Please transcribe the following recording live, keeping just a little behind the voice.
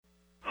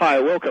Hi,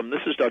 welcome.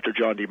 This is Dr.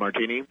 John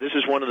DeMartini. This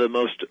is one of the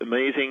most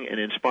amazing and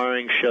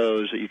inspiring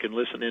shows that you can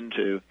listen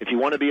into. If you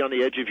want to be on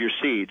the edge of your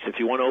seats, if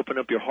you want to open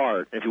up your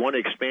heart, if you want to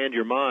expand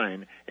your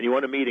mind, and you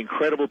want to meet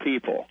incredible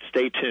people,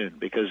 stay tuned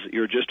because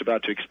you're just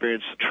about to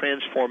experience a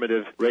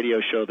transformative radio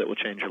show that will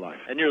change your life.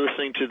 And you're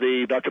listening to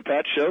the Dr.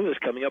 Pat Show that's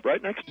coming up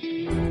right next.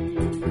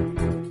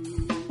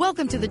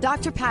 Welcome to the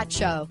Dr. Pat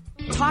Show.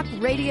 Talk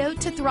radio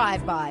to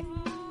thrive by.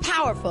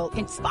 Powerful,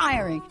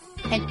 inspiring,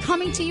 and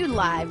coming to you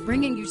live,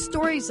 bringing you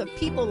stories of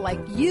people like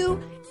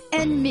you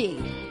and me,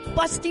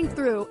 busting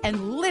through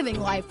and living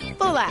life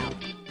full out.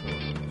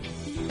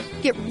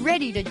 Get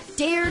ready to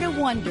dare to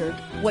wonder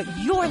what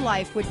your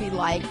life would be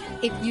like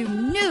if you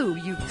knew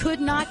you could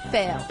not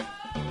fail.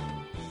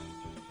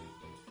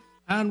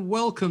 And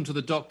welcome to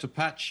the Dr.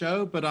 Pat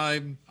Show, but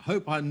I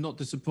hope I'm not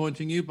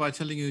disappointing you by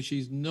telling you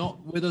she's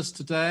not with us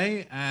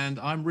today. And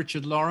I'm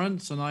Richard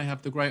Lawrence, and I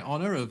have the great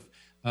honor of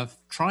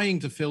trying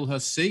to fill her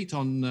seat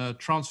on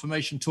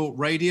Transformation Talk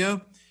Radio,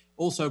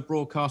 also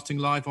broadcasting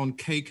live on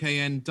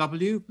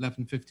KKNW,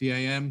 11:50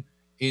 a.m.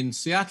 in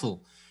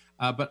Seattle.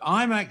 But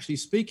I'm actually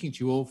speaking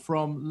to you all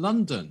from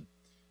London.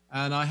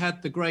 And I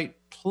had the great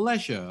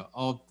pleasure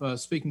of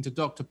speaking to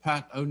Dr.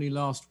 Pat only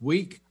last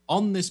week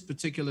on this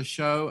particular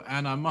show.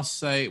 And I must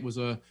say it was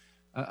a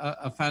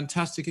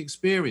fantastic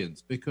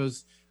experience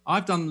because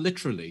I've done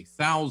literally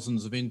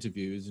thousands of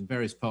interviews in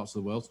various parts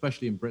of the world,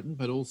 especially in Britain,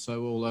 but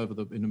also all over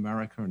in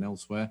America and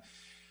elsewhere.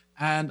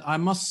 And I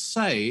must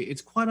say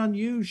it's quite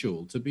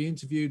unusual to be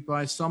interviewed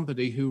by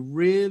somebody who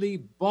really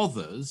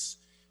bothers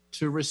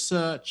to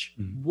research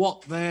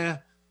what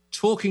they're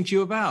talking to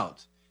you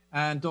about.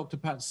 And Dr.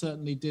 Pat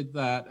certainly did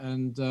that.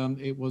 And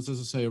it was,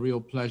 as I say, a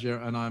real pleasure.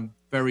 And I'm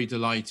very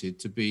delighted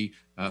to be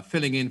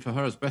filling in for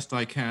her as best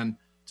I can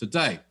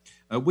today.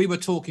 We were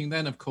talking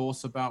then, of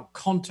course, about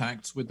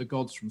contacts with the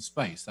gods from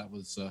space. That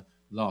was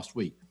last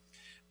week.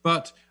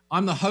 But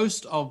I'm the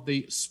host of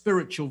the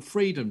Spiritual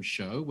Freedom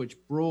Show, which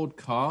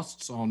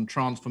broadcasts on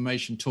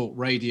Transformation Talk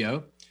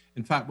Radio.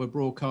 In fact, we're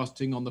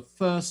broadcasting on the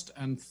first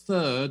and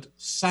third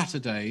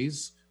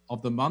Saturdays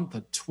of the month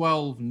at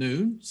 12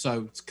 noon.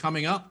 So it's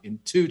coming up in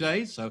 2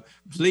 days. So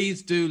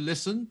please do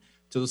listen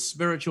to the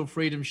Spiritual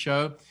Freedom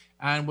Show.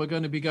 And we're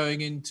going to be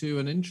going into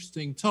an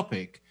interesting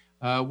topic,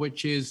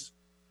 which is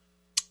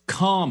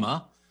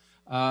karma,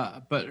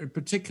 but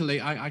particularly,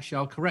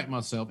 I'll correct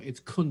myself, it's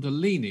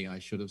Kundalini, I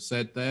should have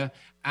said there,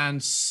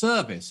 and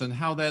service and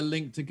how they're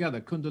linked together.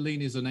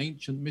 Kundalini is an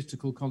ancient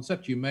mystical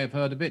concept. You may have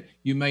heard of it.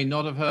 You may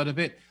not have heard of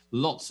it.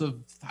 Lots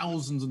of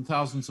thousands and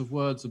thousands of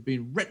words have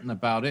been written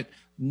about it.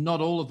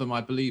 Not all of them,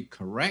 I believe,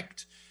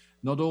 correct.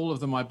 Not all of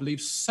them, I believe,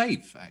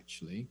 safe,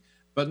 actually.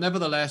 But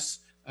nevertheless,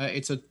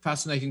 it's a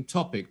fascinating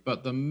topic.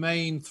 But the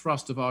main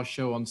thrust of our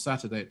show on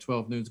Saturday at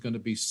 12 noon is going to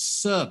be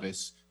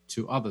service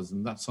to others,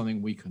 and that's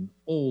something we can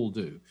all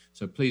do.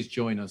 So please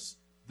join us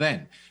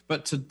then.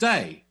 But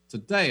today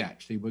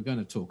actually, we're going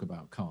to talk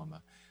about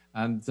karma.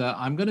 And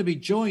I'm going to be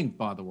joined,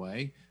 by the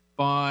way,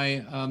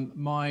 by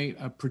my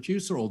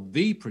producer, or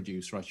the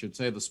producer, I should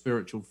say, of the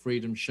Spiritual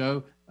Freedom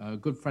Show, a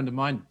good friend of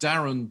mine,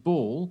 Darren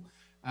Ball.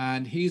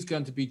 And he's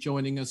going to be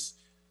joining us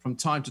from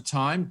time to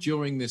time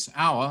during this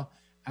hour.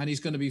 And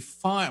he's going to be,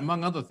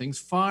 among other things,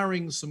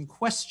 firing some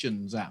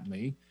questions at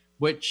me,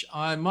 which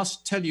I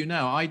must tell you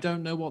now, I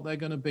don't know what they're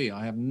going to be.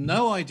 I have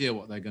no idea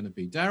what they're going to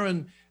be.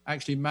 Darren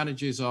actually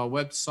manages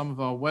some of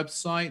our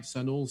websites,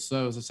 and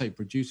also, as I say,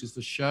 produces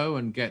the show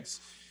and gets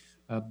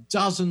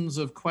dozens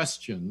of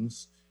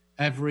questions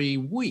every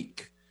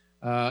week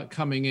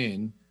coming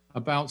in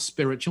about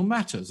spiritual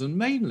matters, and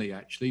mainly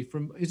actually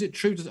from, is it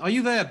true to, are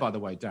you there, by the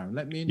way, Darren?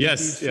 Let me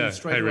introduce you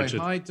straight away. Richard.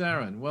 Hi,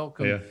 Darren.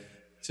 Welcome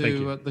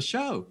to the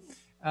show.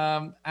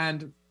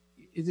 And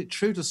is it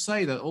true to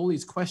say that all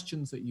these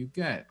questions that you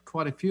get,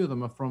 quite a few of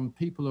them are from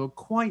people who are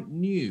quite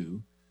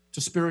new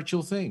to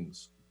spiritual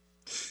things?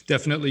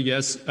 Definitely,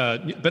 yes.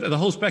 But the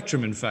whole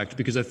spectrum, in fact,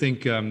 because I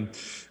think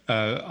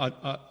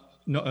not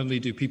only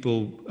do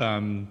people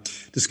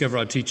discover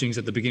our teachings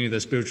at the beginning of their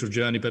spiritual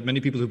journey, but many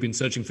people who've been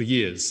searching for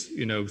years,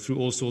 through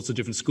all sorts of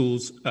different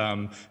schools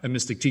and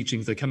mystic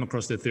teachings, they come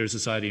across the Aetherius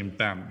Society and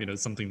bam,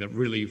 something that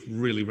really,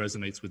 really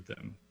resonates with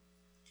them.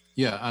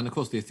 Yeah, and of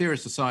course, the Aetherius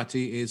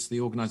Society is the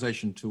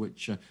organization to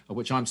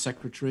which I'm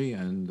secretary,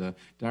 and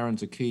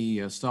Darren's a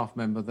key staff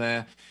member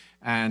there,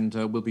 and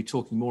we'll be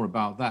talking more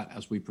about that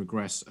as we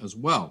progress as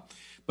well.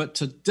 But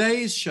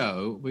today's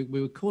show, we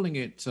were calling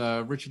it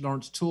Richard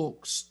Lawrence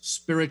Talks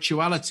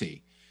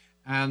Spirituality,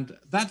 and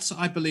that's,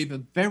 I believe, a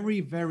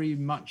very, very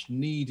much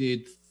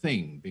needed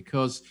thing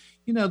because,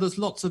 there's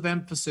lots of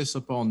emphasis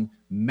upon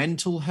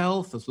mental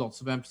health, there's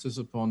lots of emphasis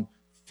upon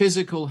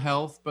physical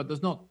health, but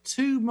there's not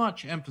too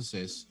much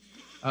emphasis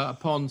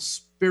upon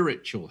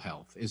spiritual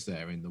health, is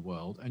there, in the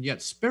world? And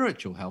yet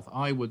spiritual health,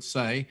 I would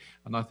say,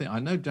 and I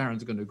know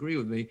Darren's going to agree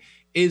with me,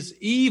 is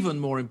even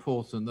more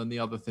important than the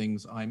other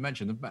things I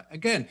mentioned. But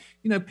again,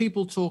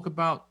 people talk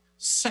about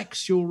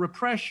sexual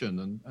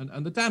repression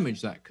and the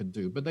damage that can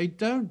do, but they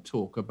don't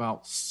talk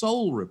about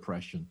soul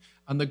repression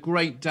and the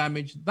great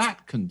damage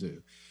that can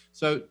do.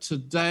 So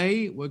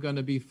today we're going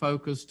to be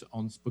focused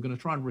on, we're going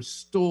to try and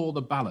restore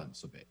the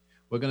balance of it.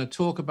 We're going to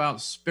talk about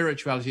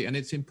spirituality and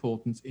its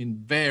importance in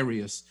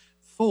various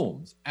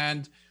forms.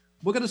 And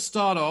we're going to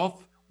start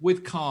off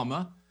with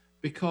karma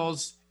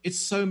because it's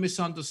so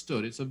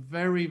misunderstood. It's a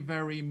very,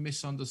 very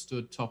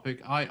misunderstood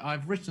topic.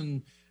 I've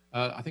written,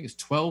 I think it's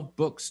 12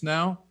 books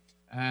now,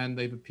 and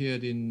they've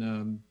appeared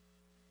in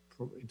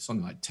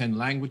something like 10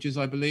 languages,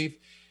 I believe.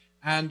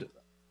 And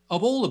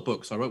of all the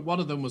books I wrote, one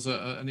of them was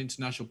an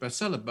international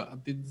bestseller,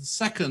 but the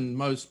second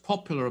most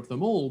popular of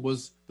them all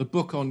was the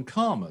book on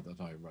karma that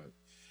I wrote,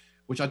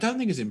 which I don't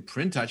think is in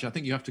print, actually. I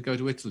think you have to go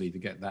to Italy to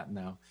get that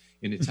now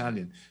in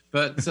Italian.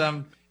 But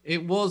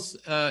it was,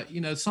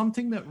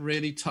 something that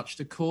really touched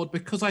a chord,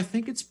 because I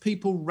think it's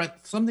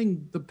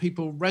something that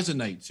people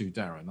resonate to,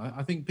 Darren.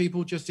 I think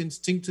people just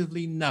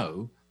instinctively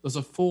know there's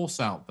a force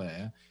out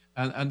there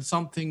and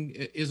something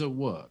is at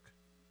work.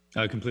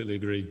 I completely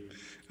agree.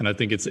 And I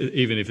think it's,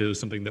 even if it was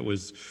something that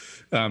was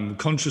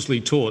consciously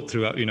taught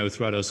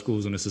throughout our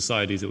schools and our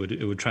societies, it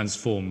would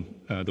transform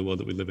the world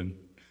that we live in.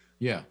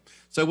 Yeah.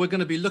 So we're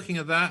going to be looking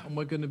at that, and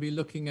we're going to be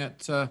looking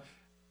at,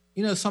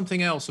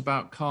 something else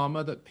about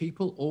karma, that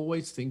people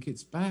always think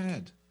it's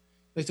bad.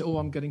 They say, oh,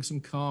 I'm getting some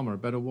karma, I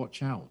better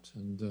watch out,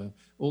 and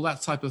all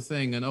that type of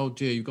thing. And, oh,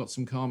 dear, you've got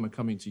some karma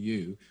coming to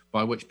you,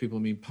 by which people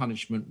mean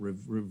punishment,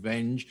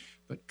 revenge.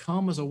 But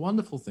karma's a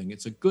wonderful thing.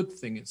 It's a good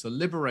thing. It's a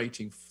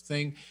liberating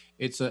thing.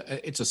 It's a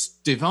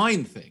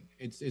divine thing.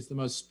 It's the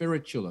most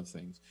spiritual of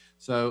things.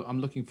 So I'm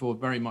looking forward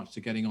very much to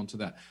getting onto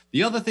that.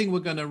 The other thing we're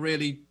going to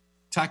really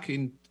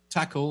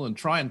tackle and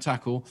try and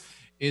tackle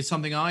is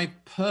something I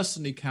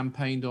personally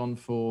campaigned on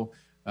for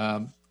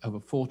over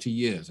 40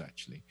 years,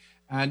 actually.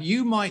 And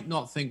you might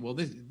not think, well,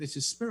 this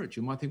is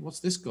spiritual. You might think, what's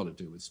this got to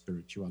do with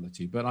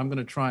spirituality? But I'm going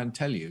to try and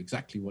tell you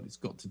exactly what it's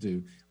got to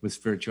do with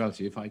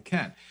spirituality, if I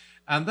can.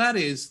 And that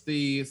is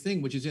the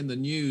thing which is in the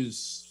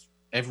news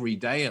every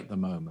day at the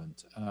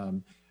moment.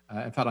 In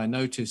fact, I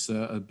noticed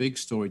a big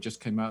story just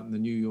came out in the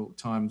New York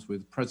Times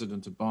with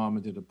President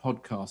Obama did a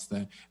podcast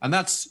there. And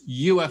that's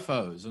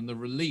UFOs and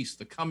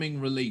the coming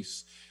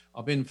release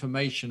of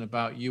information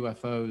about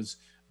UFOs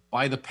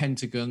by the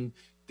Pentagon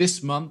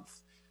this month.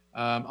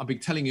 I'll be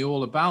telling you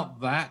all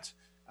about that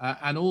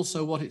and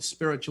also what its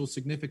spiritual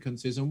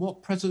significance is and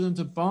what President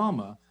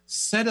Obama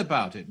said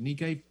about it. And he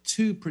gave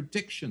two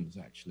predictions,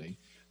 actually.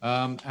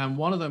 And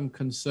one of them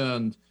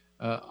concerned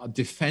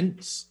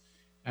defense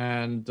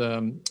and,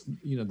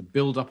 the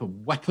buildup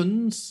of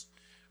weapons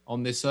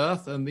on this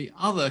earth. And the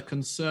other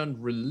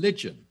concerned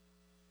religion.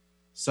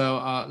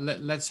 So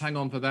let's hang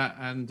on for that,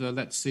 and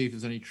let's see if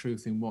there's any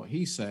truth in what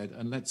he said,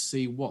 and let's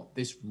see what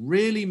this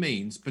really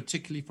means,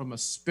 particularly from a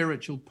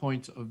spiritual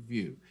point of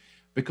view,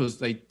 because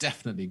they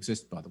definitely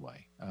exist, by the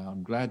way.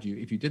 I'm glad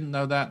if you didn't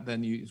know that,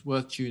 then it's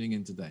worth tuning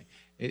in today.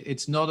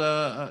 It's not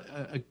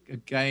a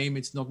game.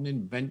 It's not an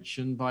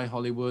invention by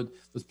Hollywood.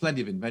 There's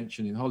plenty of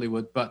invention in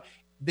Hollywood, but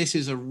this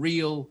is a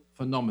real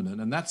phenomenon,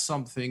 and that's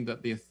something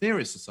that the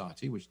Aetherius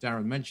Society, which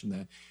Darren mentioned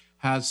there,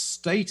 has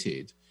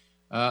stated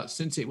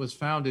since it was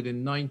founded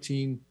in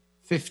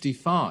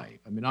 1955.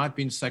 I mean, I've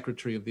been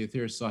secretary of the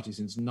Aetherius Society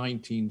since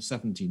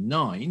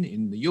 1979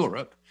 in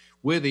Europe.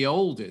 We're the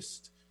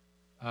oldest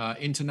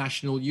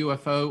international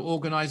UFO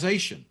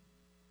organization.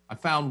 I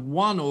found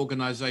one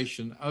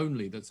organization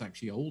only that's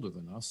actually older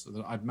than us,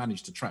 that I've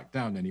managed to track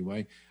down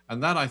anyway,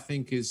 and that I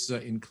think is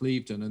in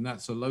Clevedon, and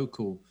that's a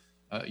local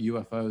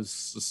UFO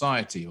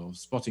society or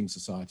spotting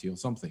society or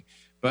something.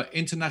 But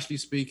internationally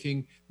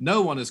speaking,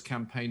 no one has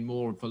campaigned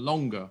more and for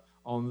longer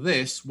on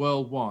this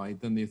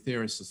worldwide than the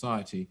Aetherius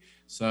Society.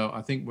 So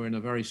I think we're in a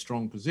very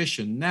strong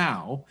position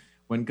now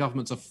when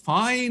governments are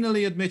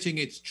finally admitting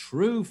it's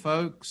true,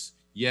 folks.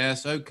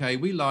 Yes, okay,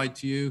 we lied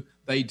to you.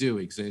 They do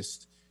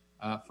exist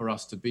for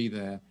us to be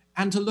there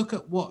and to look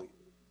at what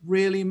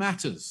really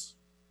matters,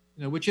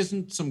 which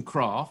isn't some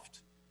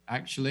craft,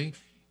 actually.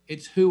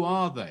 It's who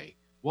are they?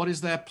 What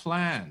is their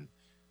plan?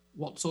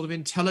 What sort of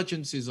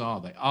intelligences are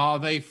they? Are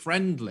they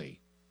friendly?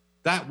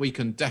 That we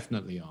can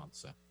definitely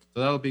answer. So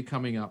that'll be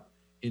coming up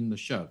in the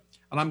show.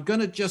 And I'm going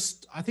to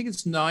I think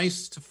it's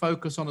nice to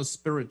focus on a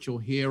spiritual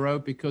hero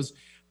because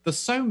there's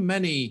so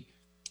many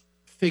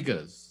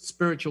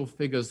spiritual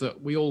figures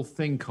that we all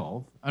think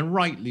of, and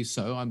rightly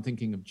so. I'm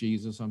thinking of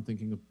Jesus, I'm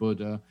thinking of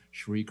Buddha,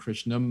 Sri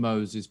Krishna,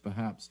 Moses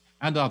perhaps,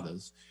 and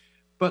others.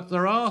 But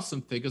there are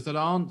some figures that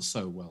aren't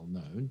so well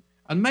known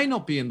and may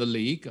not be in the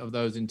league of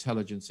those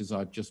intelligences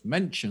I've just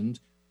mentioned,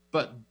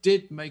 but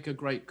did make a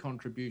great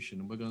contribution.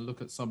 And we're going to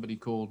look at somebody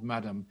called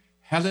Madame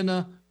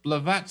Helena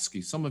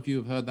Blavatsky. Some of you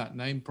have heard that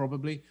name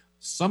probably.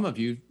 Some of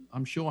you,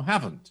 I'm sure,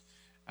 haven't.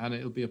 And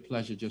it'll be a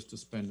pleasure just to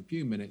spend a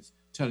few minutes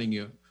telling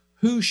you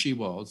who she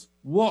was,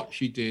 what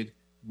she did,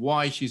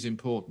 why she's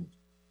important.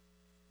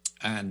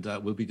 And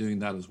we'll be doing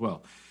that as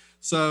well.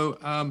 So,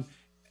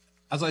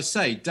 as I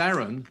say,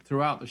 Darren,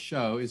 throughout the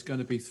show, is going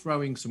to be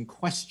throwing some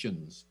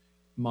questions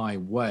my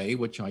way,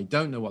 which I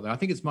don't know what they are. I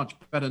think it's much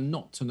better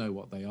not to know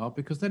what they are,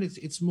 because then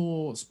it's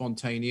more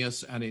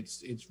spontaneous and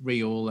it's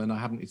real, and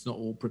it's not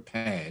all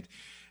prepared.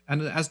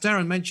 And as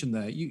Darren mentioned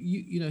there,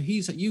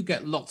 you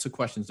get lots of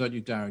questions, don't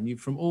you, Darren? You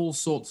from all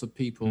sorts of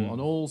people on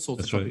all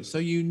sorts of topics. Right. So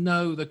you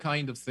know the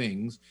kind of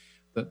things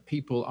that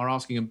people are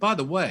asking. And by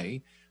the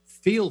way,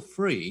 feel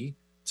free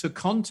to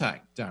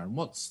contact Darren.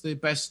 What's the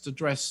best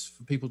address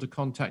for people to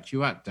contact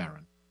you at,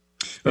 Darren?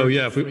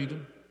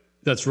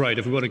 That's right.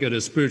 If we want to go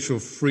to Spiritual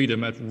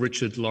Freedom at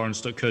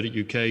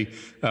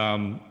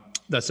richardlawrence.co.uk,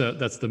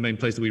 that's the main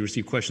place that we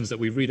receive questions that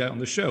we read out on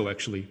the show,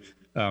 actually.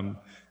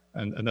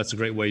 And that's a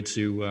great way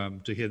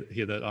to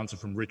hear that answer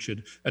from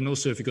Richard. And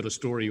also, if you've got a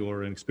story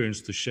or an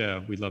experience to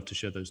share, we'd love to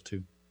share those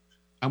too.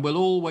 And we'll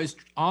always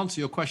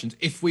answer your questions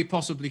if we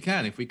possibly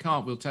can. If we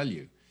can't, we'll tell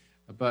you.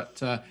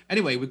 But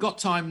anyway, we've got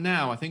time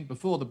now, I think,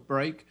 before the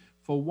break,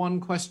 for one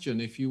question,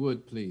 if you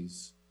would,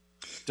 please.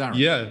 Darren.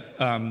 Yeah,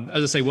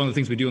 as I say, one of the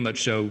things we do on that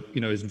show,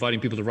 is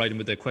inviting people to write in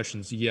with their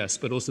questions, yes,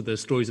 but also their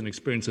stories and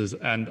experiences, so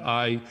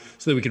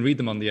that we can read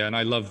them on the air. And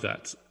I love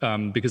that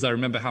because I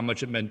remember how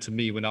much it meant to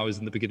me when I was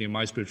in the beginning of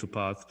my spiritual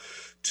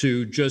path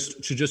to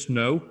just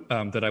know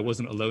that I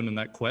wasn't alone in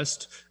that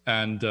quest.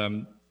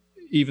 And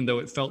even though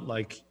it felt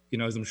like,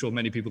 as I'm sure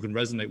many people can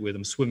resonate with,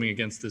 I'm swimming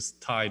against this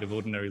tide of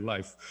ordinary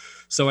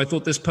life. So I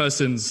thought this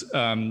person's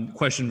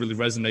question really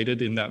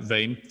resonated in that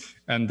vein,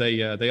 and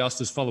they asked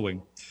us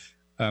following.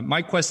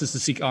 My quest is to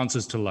seek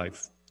answers to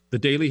life. The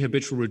daily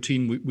habitual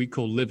routine we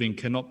call living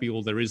cannot be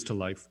all there is to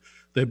life.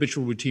 The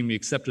habitual routine we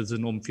accept as a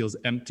norm feels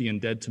empty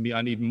and dead to me.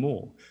 I need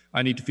more.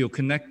 I need to feel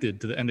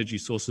connected to the energy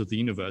source of the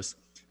universe.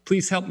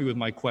 Please help me with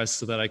my quest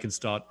so that I can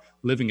start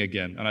living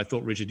again. And I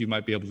thought, Richard, you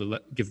might be able to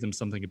give them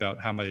something about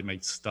how they may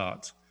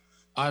start.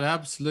 I'd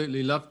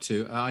absolutely love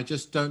to. I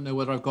just don't know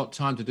whether I've got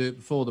time to do it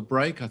before the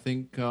break. I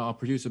think our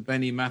producer,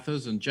 Benny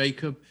Mathers, and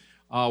Jacob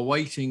are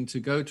waiting to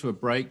go to a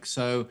break.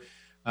 So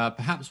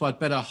perhaps I'd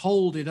better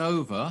hold it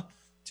over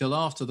till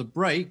after the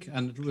break,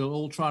 and we'll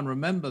all try and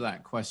remember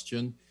that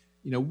question.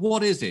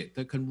 What is it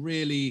that can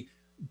really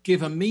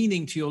give a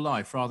meaning to your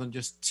life rather than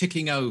just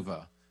ticking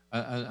over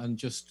and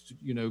just,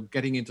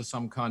 getting into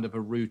some kind of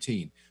a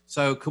routine?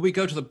 So could we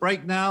go to the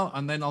break now,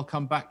 and then I'll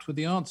come back with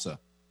the answer.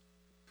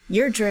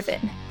 You're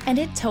driven, and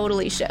it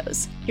totally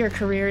shows. Your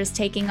career is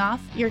taking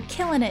off, you're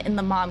killing it in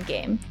the mom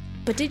game.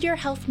 But did your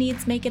health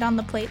needs make it on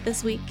the plate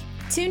this week?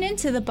 Tune in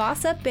to the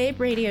Boss Up Babe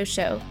radio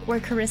show, where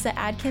Carissa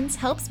Adkins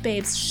helps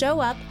babes show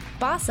up,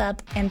 boss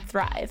up, and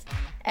thrive.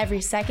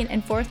 Every second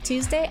and fourth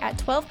Tuesday at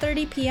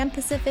 12:30 p.m.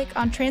 Pacific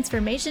on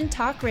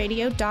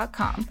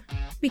TransformationTalkRadio.com.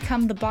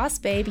 Become the boss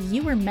babe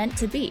you were meant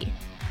to be.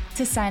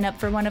 To sign up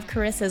for one of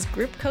Carissa's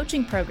group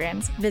coaching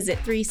programs, visit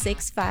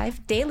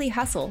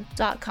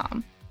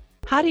 365dailyhustle.com.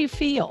 How do you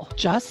feel?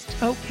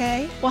 Just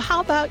okay? Well, how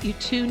about you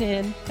tune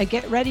in and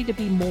get ready to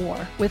be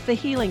more with the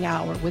Healing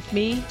Hour with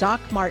me, Doc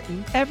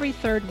Martin, every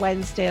third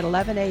Wednesday at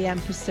 11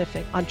 a.m.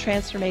 Pacific on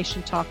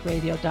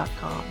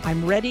TransformationTalkRadio.com.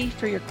 I'm ready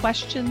for your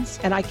questions,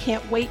 and I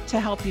can't wait to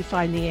help you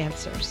find the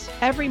answers.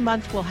 Every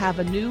month, we'll have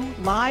a new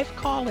live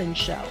call-in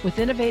show with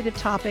innovative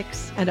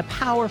topics and a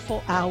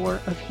powerful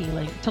hour of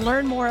healing. To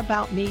learn more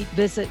about me,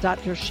 visit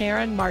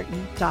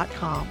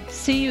DrSharonMartin.com.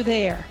 See you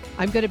there.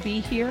 I'm going to be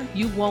here.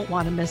 You won't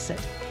want to miss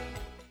it.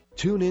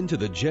 Tune in to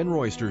The Jen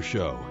Royster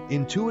Show,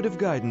 intuitive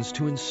guidance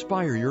to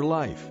inspire your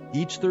life,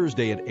 each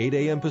Thursday at 8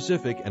 a.m.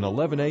 Pacific and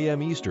 11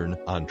 a.m. Eastern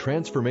on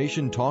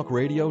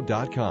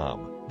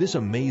TransformationTalkRadio.com. This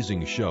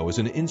amazing show is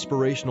an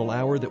inspirational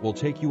hour that will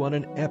take you on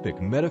an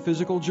epic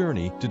metaphysical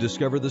journey to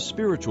discover the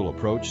spiritual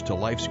approach to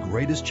life's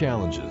greatest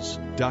challenges.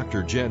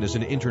 Dr. Jen is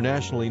an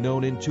internationally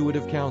known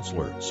intuitive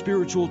counselor,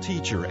 spiritual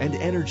teacher, and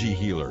energy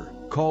healer.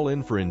 Call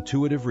in for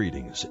intuitive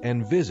readings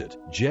and visit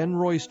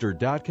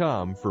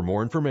JenRoyster.com for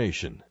more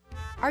information.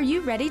 Are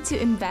you ready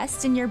to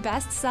invest in your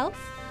best self?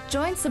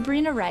 Join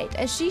Sabrina Wright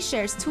as she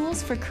shares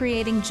tools for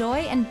creating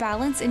joy and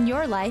balance in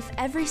your life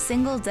every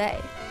single day.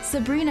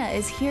 Sabrina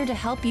is here to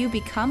help you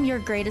become your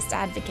greatest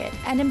advocate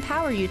and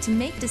empower you to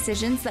make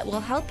decisions that will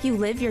help you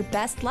live your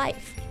best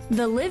life.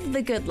 The Live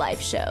the Good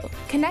Life Show,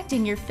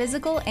 connecting your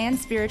physical and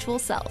spiritual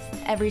self.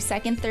 Every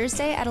second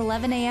Thursday at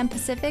 11 a.m.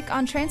 Pacific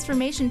on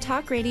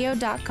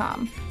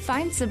TransformationTalkRadio.com.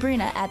 Find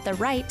Sabrina at the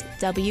right,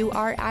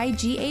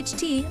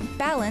 WRIGHT,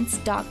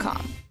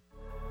 balance.com.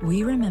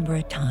 We remember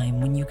a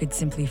time when you could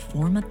simply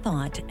form a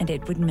thought and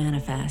it would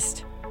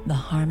manifest. The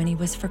harmony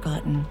was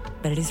forgotten,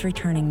 but it is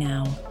returning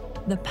now.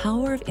 The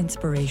Power of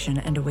Inspiration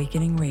and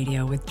Awakening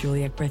Radio with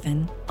Juliet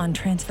Griffin on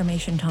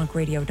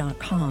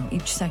TransformationTalkRadio.com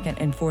each second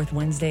and fourth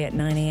Wednesday at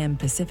 9 a.m.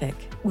 Pacific.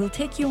 We'll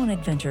take you on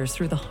adventures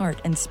through the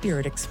heart and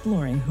spirit,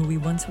 exploring who we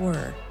once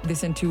were.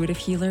 This intuitive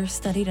healer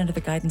studied under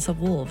the guidance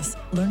of wolves,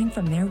 learning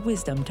from their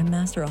wisdom to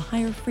master a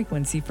higher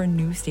frequency for a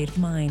new state of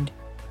mind.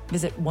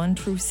 Visit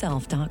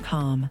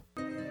OneTrueSelf.com.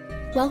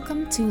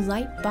 Welcome to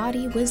Light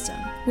Body Wisdom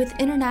with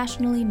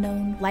internationally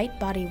known light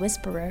body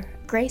whisperer,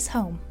 Grace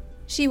Home.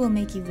 She will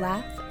make you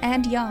laugh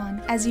and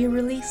yawn as you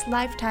release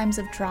lifetimes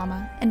of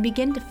trauma and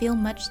begin to feel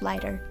much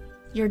lighter.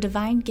 Your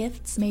divine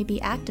gifts may be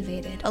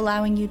activated,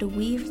 allowing you to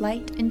weave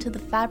light into the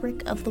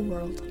fabric of the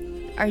world.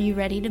 Are you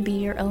ready to be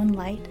your own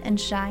light and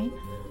shine?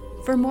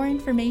 For more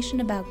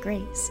information about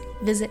Grace,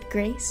 visit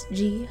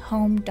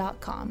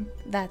GraceGHome.com.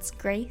 That's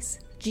Grace,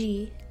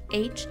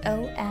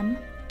 SGHOM.com.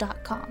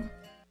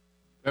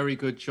 Very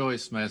good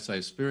choice, may I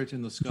say. Spirit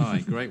in the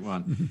Sky, great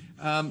one.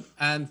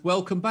 And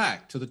welcome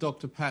back to the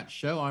Dr. Pat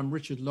Show. I'm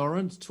Richard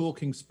Lawrence,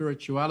 talking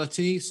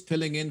spirituality,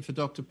 filling in for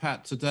Dr.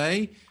 Pat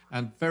today,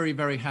 and very,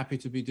 very happy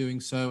to be doing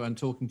so and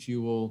talking to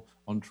you all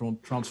on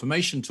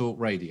Transformation Talk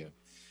Radio.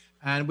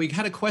 And we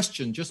had a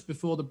question just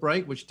before the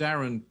break, which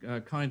Darren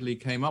kindly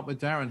came up with.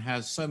 Darren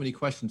has so many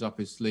questions up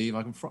his sleeve.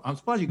 I'm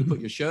surprised you could put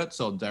your shirts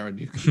on, Darren.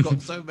 You've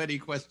got so many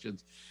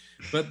questions.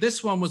 But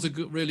this one was a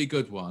really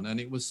good one, and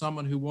it was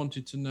someone who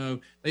wanted to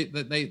know,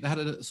 they had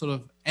a sort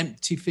of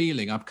empty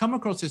feeling. I've come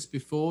across this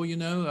before,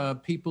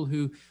 people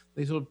who,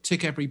 they sort of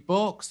tick every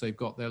box. They've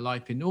got their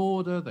life in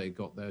order, they've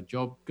got their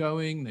job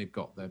going, they've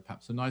got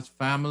perhaps a nice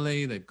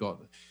family, they've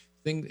got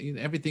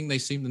everything, they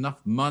seem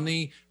enough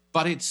money,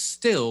 but it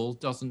still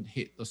doesn't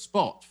hit the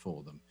spot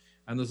for them.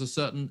 And there's a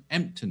certain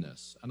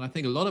emptiness. And I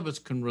think a lot of us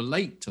can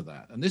relate to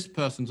that. And this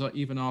person's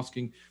even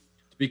asking,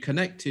 be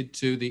connected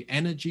to the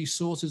energy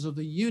sources of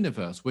the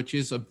universe, which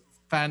is a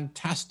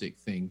fantastic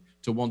thing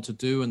to want to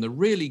do. And the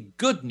really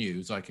good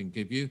news I can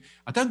give you,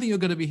 I don't think you're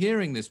going to be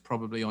hearing this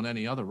probably on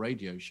any other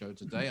radio show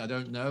today. I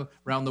don't know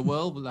around the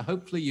world, but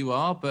hopefully you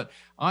are. But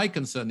I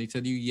can certainly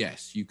tell you,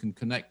 yes, you can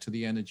connect to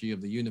the energy of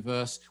the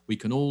universe. We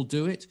can all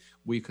do it.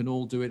 We can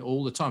all do it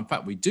all the time. In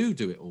fact, we do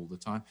it all the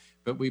time,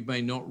 but we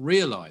may not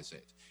realize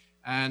it.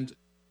 And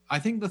I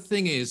think the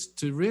thing is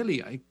to really,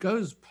 it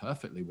goes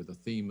perfectly with the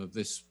theme of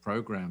this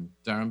program,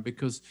 Darren,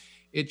 because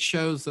it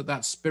shows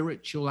that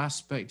spiritual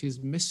aspect is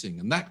missing,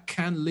 and that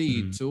can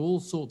lead to all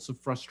sorts of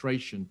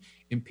frustration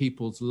in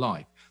people's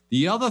life.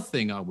 The other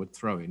thing I would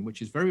throw in,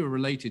 which is very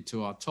related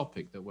to our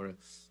topic that we're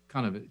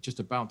kind of just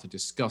about to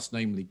discuss,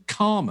 namely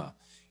karma,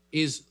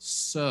 is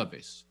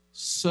service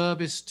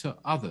to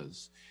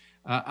others.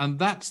 And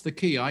that's the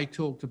key. I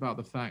talked about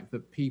the fact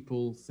that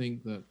people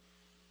think that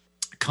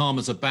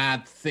karma's a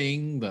bad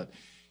thing, that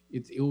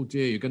oh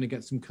dear, you're going to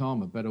get some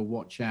karma, better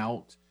watch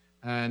out.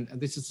 And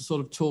this is the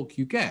sort of talk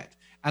you get.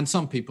 And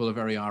some people are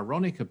very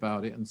ironic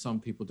about it, and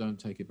some people don't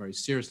take it very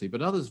seriously,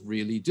 but others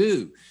really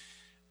do.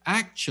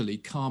 Actually,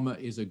 karma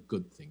is a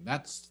good thing.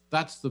 That's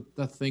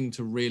the thing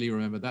to really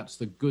remember. That's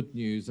the good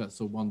news. That's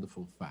a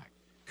wonderful fact.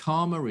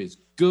 Karma is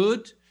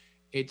good.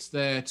 It's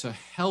there to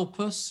help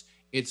us.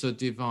 It's a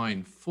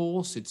divine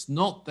force. It's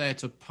not there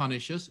to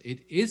punish us.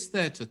 It is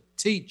there to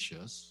teach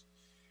us.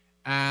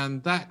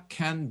 And that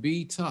can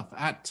be tough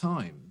at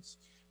times,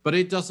 but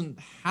it doesn't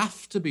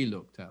have to be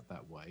looked at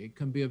that way. It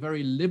can be a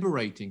very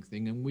liberating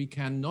thing, and we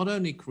can not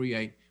only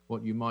create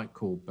what you might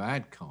call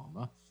bad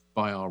karma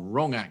by our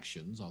wrong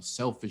actions, our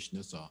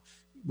selfishness,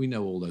 we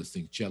know all those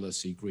things,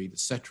 jealousy, greed,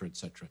 etc.,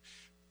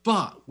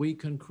 but we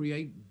can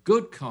create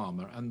good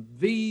karma, and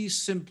the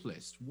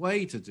simplest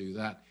way to do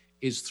that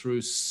is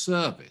through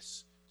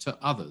service to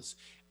others.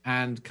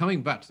 And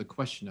coming back to the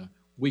questioner,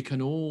 we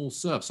can all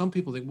serve. Some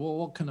people think, well,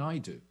 what can I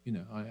do?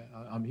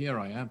 I'm here,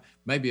 I am.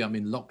 Maybe I'm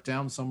in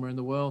lockdown somewhere in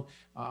the world.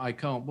 I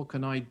can't. What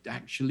can I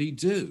actually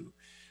do?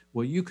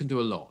 Well, you can do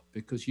a lot,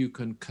 because you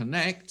can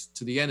connect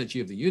to the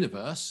energy of the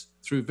universe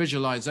through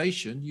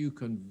visualization. You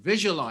can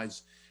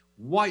visualize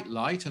white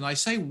light. And I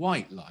say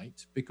white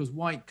light because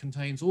white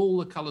contains all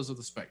the colors of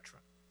the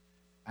spectrum.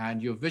 And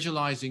you're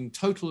visualizing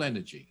total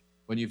energy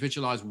when you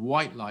visualize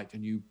white light,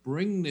 and you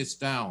bring this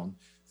down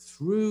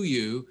through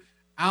you,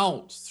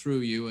 out through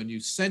you, and you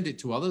send it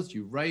to others.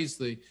 You raise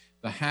the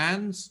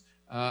hands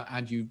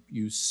and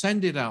you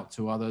send it out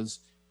to others.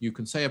 You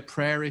can say a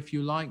prayer if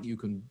you like. You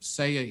can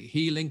say a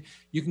healing.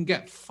 You can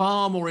get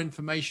far more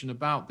information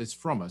about this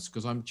from us,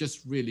 because I'm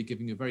just really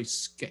giving a very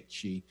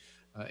sketchy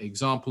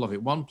example of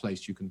it. One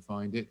place you can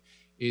find it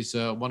is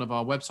one of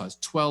our websites,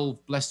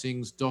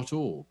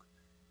 12blessings.org.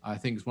 I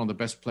think it's one of the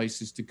best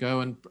places to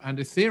go, and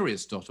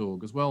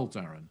Aetherius.org as well,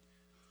 Darren.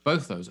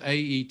 Both those,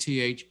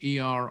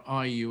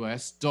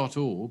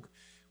 AETHERIUS.org,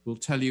 will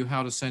tell you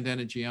how to send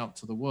energy out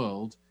to the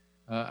world,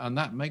 and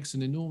that makes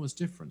an enormous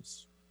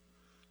difference.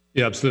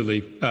 Yeah,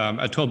 absolutely.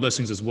 At 12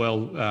 Blessings as well,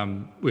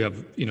 we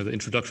have the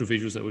introductory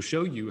videos that will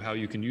show you how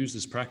you can use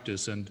this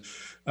practice and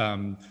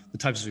the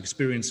types of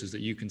experiences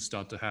that you can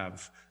start to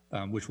have,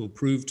 which will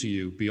prove to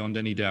you beyond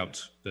any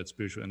doubt that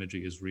spiritual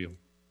energy is real.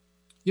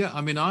 Yeah,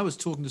 I mean, I was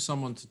talking to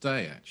someone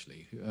today,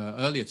 actually,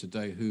 earlier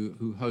today,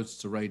 who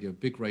hosts a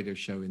big radio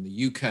show in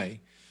the UK,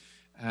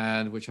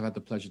 and which I've had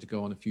the pleasure to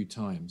go on a few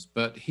times.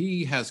 But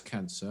he has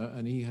cancer,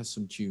 and he has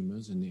some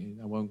tumors,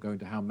 and I won't go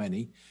into how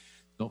many,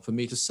 not for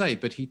me to say,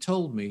 but he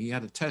told me he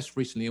had a test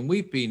recently, and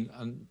we've been,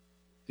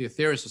 the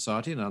Aetherius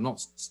Society, and I'm not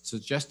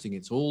suggesting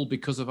it's all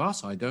because of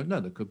us, I don't know,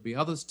 there could be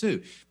others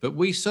too, but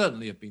we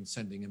certainly have been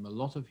sending him a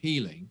lot of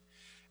healing.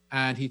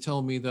 And he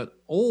told me that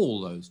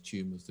all those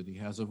tumors that he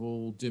has have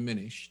all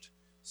diminished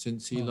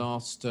since he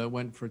last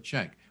went for a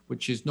check,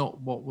 which is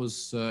not what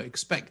was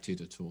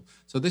expected at all.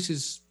 So this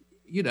is,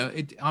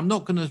 I'm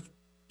not going to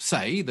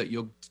say that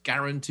you're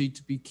guaranteed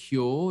to be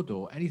cured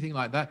or anything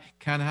like that.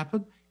 Can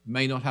happen.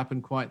 May not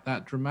happen quite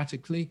that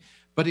dramatically,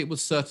 but it will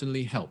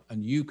certainly help.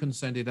 And you can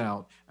send it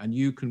out, and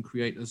you can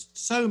create. There's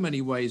so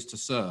many ways to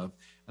serve.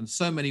 and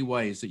so many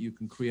ways that you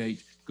can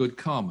create good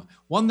karma.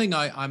 One thing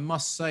I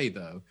must say,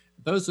 though,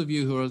 those of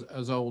you who are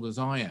as old as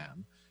I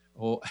am,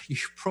 or you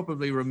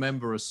probably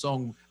remember a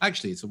song,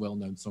 actually it's a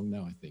well-known song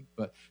now, I think,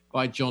 but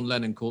by John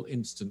Lennon called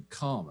Instant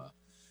Karma.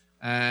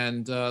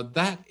 And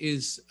that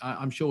is,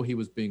 I'm sure he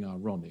was being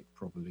ironic,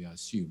 probably, I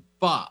assume,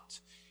 but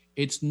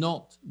it's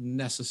not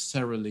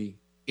necessarily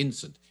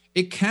instant.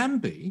 It can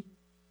be.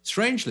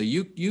 Strangely,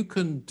 you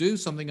can do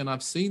something, and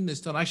I've seen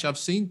this done. Actually, I've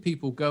seen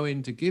people go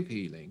in to give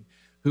healing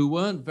who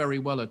weren't very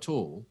well at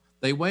all.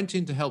 They went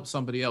in to help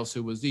somebody else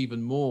who was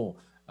even more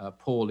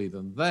poorly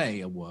than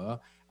they were.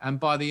 And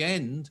by the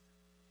end,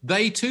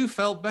 they too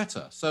felt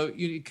better. So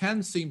it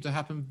can seem to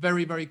happen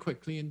very, very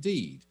quickly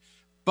indeed.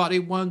 But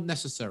it won't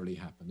necessarily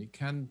happen. It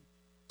can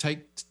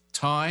take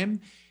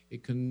time.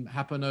 It can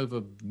happen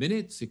over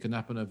minutes. It can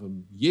happen over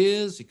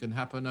years. It can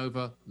happen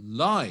over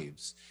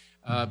lives.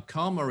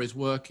 Karma is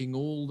working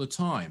all the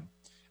time.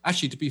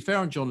 Actually, to be fair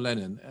on John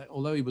Lennon,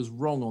 although he was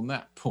wrong on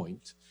that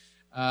point,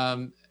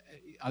 I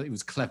think he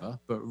was clever,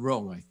 but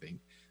wrong, I think.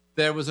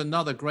 There was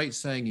another great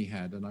saying he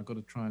had, and I've got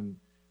to try and...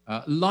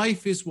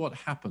 life is what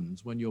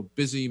happens when you're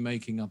busy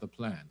making other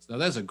plans. Now,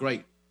 there's a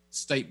great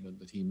statement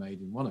that he made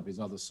in one of his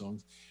other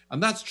songs,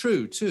 and that's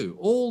true, too.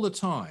 All the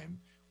time,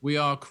 we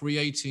are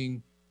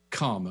creating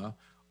karma.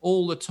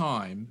 All the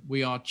time,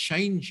 we are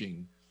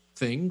changing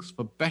things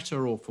for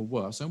better or for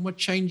worse, and we're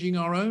changing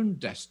our own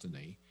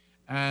destiny.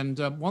 And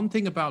one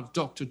thing about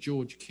Dr.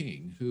 George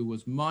King, who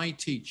was my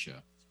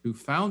teacher, who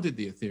founded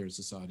the Aetherius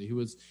Society, who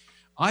was,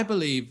 I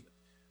believe,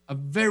 a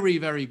very,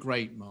 very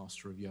great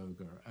master of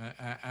yoga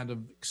and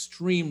of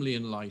extremely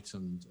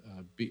enlightened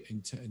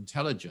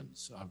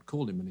intelligence. I'd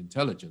call him an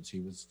intelligence. He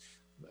was,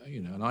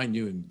 and I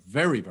knew him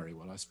very, very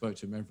well. I spoke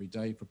to him every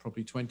day for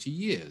probably 20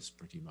 years,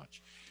 pretty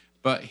much.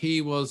 But he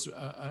was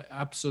an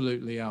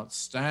absolutely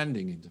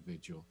outstanding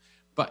individual.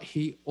 But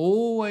he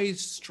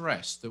always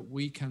stressed that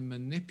we can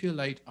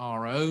manipulate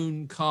our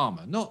own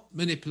karma, not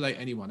manipulate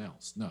anyone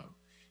else, no,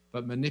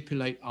 but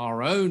manipulate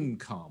our own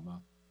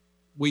karma.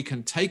 We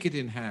can take it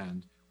in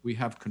hand. We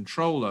have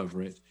control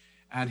over it.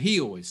 And he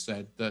always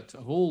said that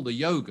of all the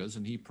yogas,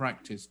 and he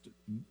practiced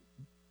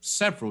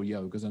several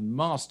yogas and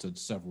mastered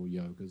several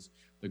yogas,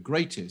 the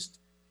greatest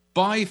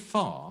by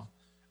far,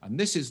 and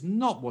this is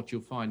not what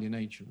you'll find in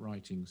ancient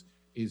writings,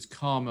 is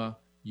karma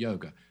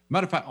yoga.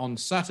 Matter of fact, on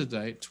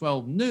Saturday at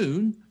 12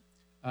 noon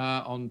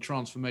on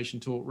Transformation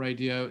Talk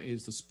Radio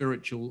is the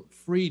Spiritual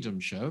Freedom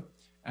Show.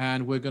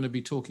 And we're going to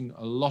be talking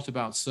a lot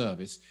about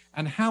service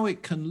and how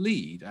it can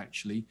lead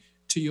actually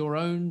to your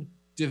own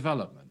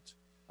development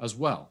as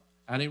well.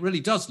 And it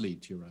really does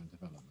lead to your own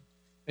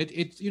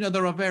development.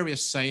 There are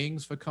various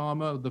sayings for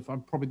karma.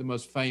 Probably the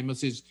most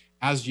famous is,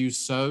 as you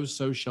sow,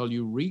 so shall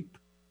you reap.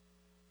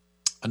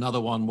 Another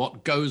one,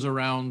 what goes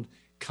around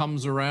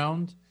comes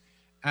around.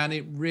 And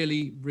it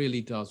really, really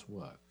does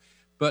work.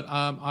 But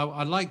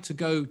I'd like to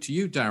go to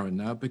you, Darren,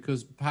 now,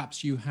 because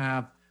perhaps you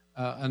have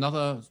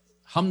another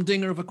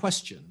humdinger of a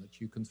question that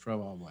you can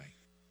throw our way.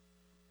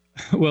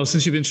 Well,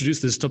 since you've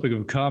introduced this topic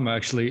of karma,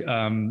 actually,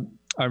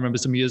 I remember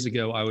some years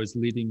ago, I was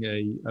leading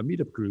a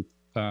meetup group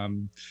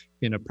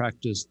in a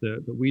practice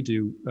that we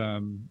do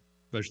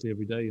virtually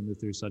every day in the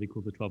Aetherius Society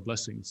called the 12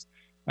 Blessings.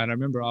 And I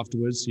remember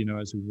afterwards,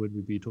 as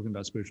we'd be talking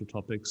about spiritual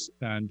topics.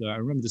 And I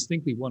remember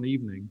distinctly one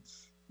evening,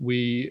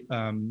 we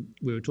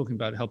were talking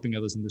about helping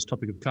others, and this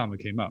topic of karma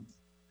came up.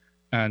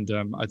 And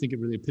I think it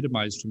really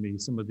epitomized for me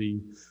some of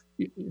the,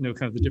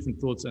 kind of the different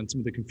thoughts and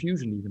some of the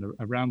confusion even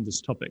around this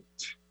topic.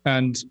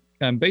 And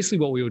basically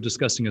what we were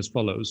discussing as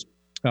follows.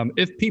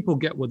 If people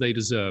get what they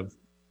deserve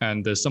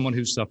and there's someone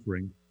who's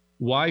suffering,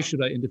 why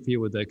should I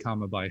interfere with their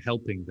karma by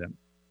helping them?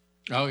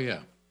 Oh, yeah.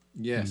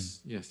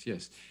 Yes,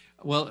 yes.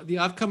 Well,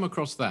 I've come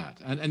across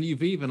that. And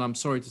you've even, I'm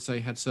sorry to say,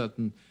 had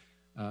certain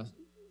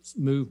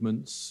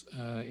movements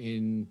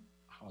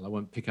I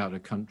won't pick out a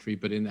country,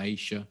 but in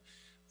Asia,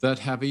 that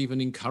have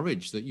even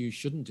encouraged that you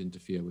shouldn't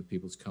interfere with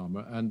people's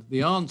karma. And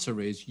the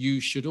answer is you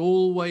should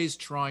always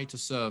try to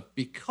serve,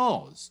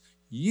 because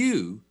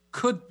you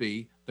could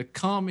be the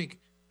karmic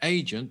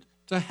agent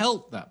to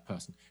help that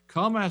person.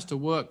 Karma has to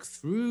work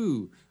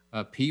through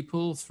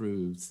people,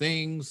 through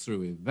things,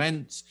 through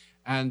events.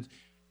 And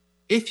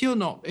if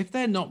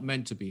they're not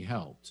meant to be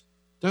helped,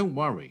 don't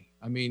worry.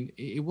 I mean,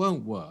 it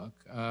won't work,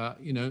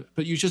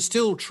 but you should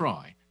still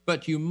try.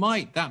 But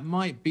that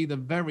might be the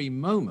very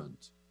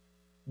moment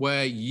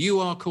where you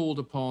are called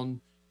upon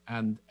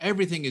and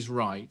everything is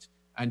right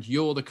and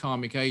you're the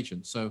karmic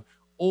agent. So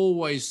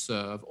always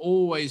serve,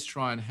 always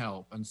try and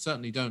help, and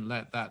certainly don't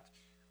let that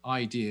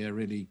idea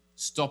really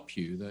stop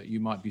you that you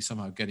might be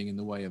somehow getting in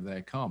the way of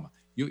their karma.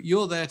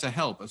 You're there to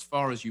help as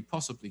far as you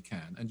possibly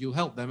can, and you'll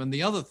help them. And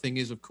the other thing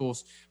is, of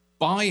course,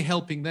 by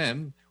helping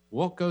them,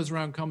 what goes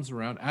around comes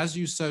around. As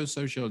you sow,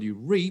 so shall you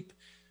reap.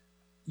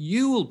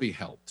 You will be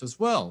helped as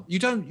well.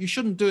 You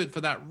shouldn't do it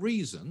for that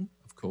reason,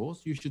 of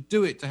course. You should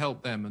do it to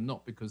help them and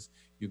not because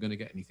you're going to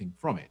get anything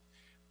from it.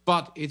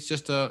 But it's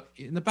just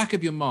in the back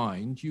of your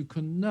mind, you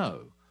can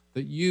know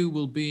that you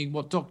will be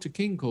what Dr.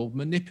 King called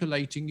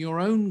manipulating your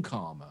own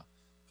karma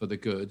for the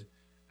good.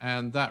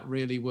 and that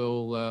really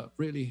will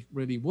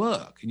really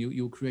work, and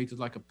you'll create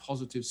like a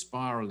positive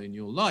spiral in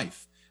your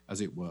life,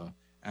 as it were,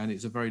 and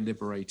it's a very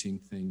liberating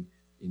thing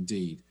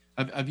indeed.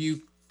 Have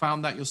you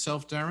found that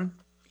yourself, Darren?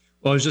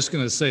 Well, I was just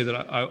going to say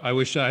that I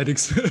wish I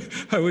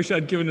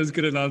had given as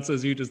good an answer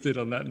as you just did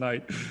on that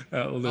night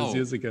all those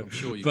years ago. I'm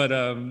sure you but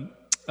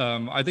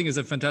I think it's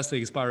a fantastic,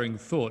 inspiring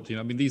thought.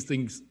 I mean, these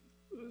things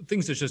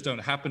that just don't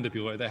happen to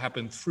people, they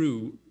happen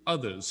through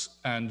others,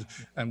 and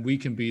we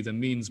can be the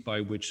means by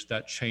which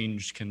that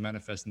change can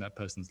manifest in that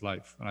person's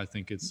life. And I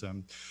think it's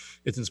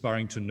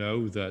inspiring to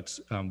know that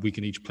we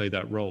can each play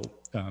that role.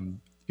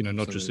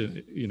 Not just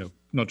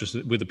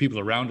with the people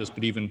around us,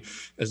 but even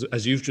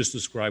as you've just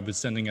described, with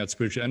sending out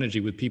spiritual energy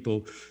with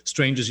people,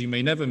 strangers you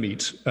may never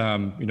meet,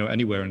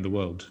 anywhere in the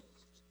world.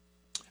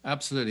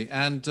 Absolutely.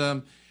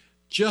 And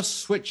just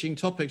switching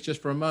topics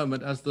just for a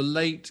moment, as the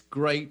late,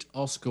 great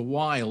Oscar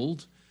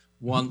Wilde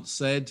once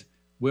said,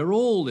 we're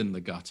all in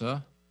the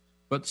gutter,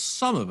 but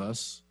some of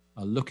us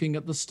are looking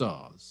at the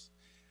stars.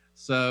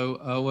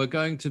 So we're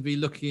going to be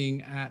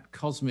looking at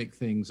cosmic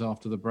things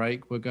after the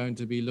break. We're going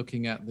to be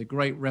looking at the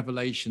great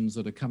revelations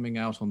that are coming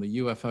out on the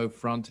UFO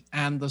front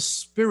and the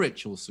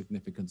spiritual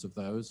significance of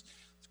those.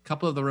 A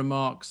couple of the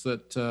remarks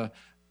that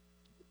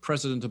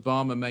President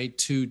Obama made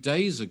 2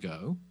 days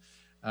ago.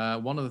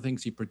 One of the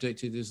things he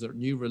predicted is that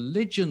new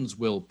religions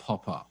will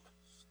pop up.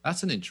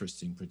 That's an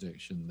interesting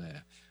prediction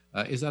there.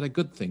 Is that a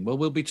good thing? Well,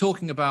 we'll be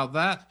talking about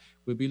that.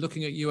 We'll be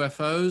looking at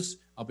UFOs.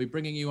 I'll be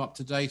bringing you up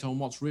to date on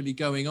what's really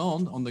going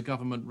on the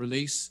government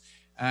release.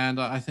 And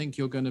I think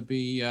you're going to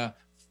be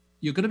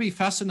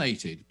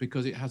fascinated,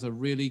 because it has a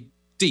really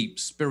deep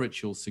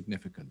spiritual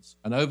significance.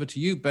 And over to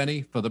you,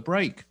 Benny, for the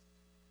break.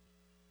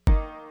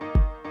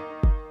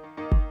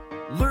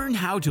 Learn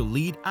how to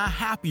lead a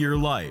happier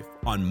life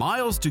on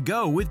Miles to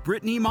Go with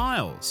Brittany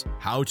Miles.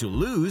 How to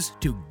lose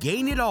to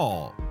gain it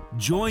all.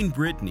 Join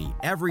Brittany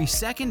every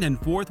second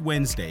and fourth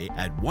Wednesday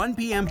at 1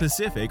 p.m.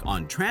 Pacific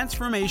on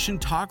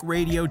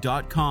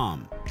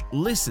TransformationTalkRadio.com.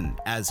 Listen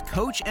as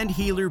coach and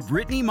healer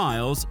Brittany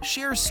Miles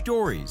shares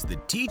stories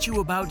that teach you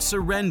about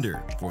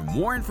surrender. For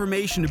more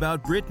information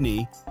about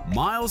Brittany,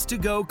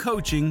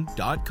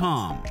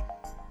 milestogocoaching.com.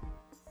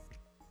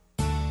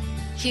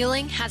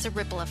 Healing has a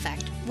ripple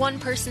effect. One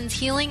person's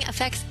healing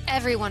affects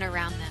everyone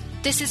around them.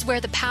 This is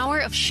where the power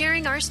of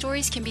sharing our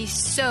stories can be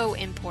so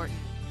important.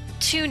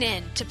 Tune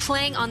in to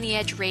Playing on the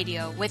Edge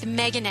Radio with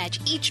Megan Edge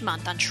each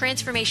month on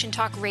Transformation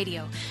Talk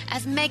Radio,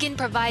 as Megan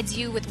provides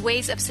you with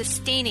ways of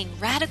sustaining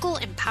radical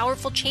and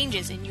powerful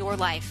changes in your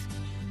life.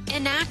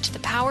 Enact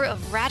the power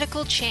of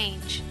radical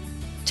change.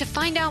 To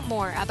find out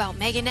more about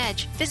Megan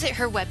Edge, visit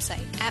her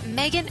website at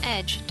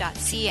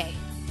meganedge.ca.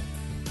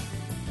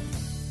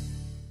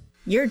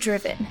 You're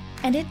driven,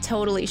 and it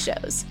totally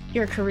shows.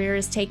 Your career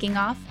is taking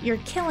off, you're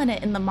killing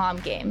it in the mom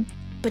game.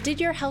 But did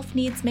your health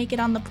needs make it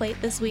on the plate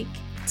this week?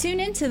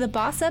 Tune in to the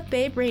Boss Up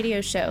Babe radio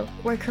show,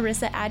 where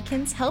Carissa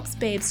Adkins helps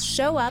babes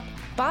show up,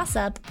 boss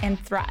up, and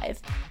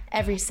thrive.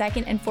 Every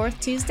second and fourth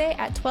Tuesday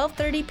at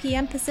 12:30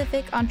 p.m.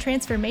 Pacific on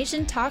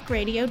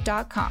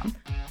TransformationTalkRadio.com.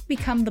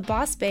 Become the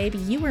boss babe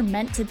you were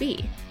meant to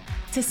be.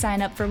 To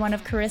sign up for one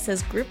of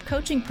Carissa's group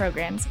coaching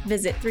programs,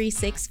 visit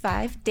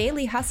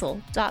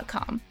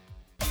 365dailyhustle.com.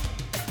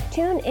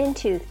 Tune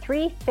into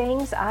 3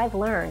 Things I've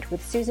Learned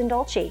with Susan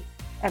Dolce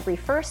every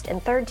first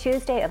and third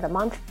Tuesday of the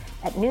month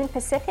at noon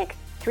Pacific,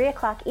 3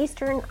 o'clock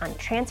Eastern on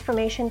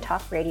Transformation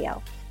Talk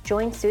Radio.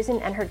 Join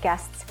Susan and her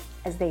guests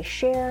as they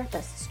share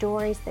the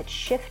stories that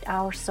shift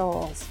our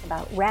souls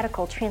about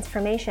radical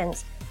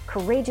transformations,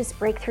 courageous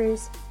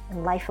breakthroughs,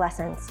 and life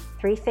lessons.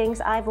 3 Things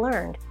I've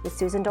Learned with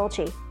Susan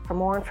Dolce. For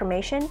more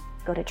information,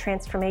 go to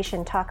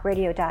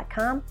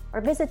TransformationTalkRadio.com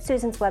or visit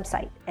Susan's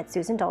website at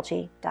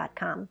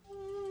susandolce.com.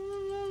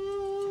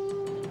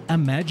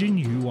 Imagine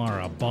you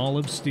are a ball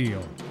of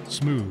steel,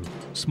 smooth,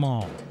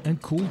 small,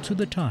 and cool to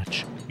the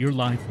touch. Your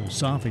life will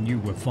soften you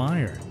with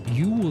fire.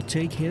 You will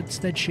take hits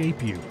that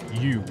shape you.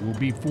 You will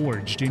be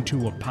forged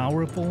into a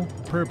powerful,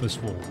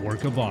 purposeful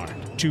work of art.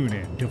 Tune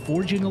in to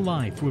Forging a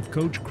Life with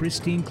Coach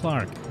Christine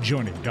Clark,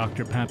 joining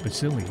Dr. Pat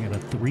Basili in a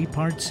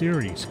 3-part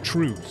series,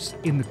 Truths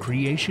in the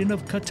Creation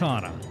of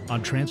Katana,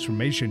 on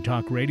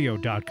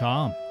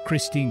TransformationTalkRadio.com.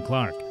 Christine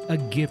Clark, a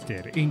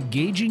gifted,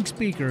 engaging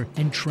speaker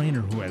and trainer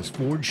who has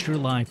forged her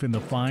life in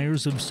the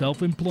fires of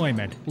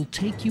self-employment, will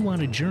take you on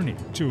a journey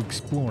to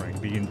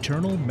exploring the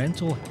internal,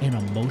 mental, and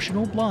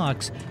emotional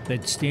blocks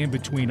that stand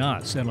between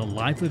us and a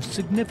life of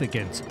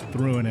significance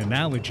through an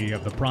analogy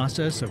of the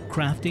process of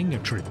crafting a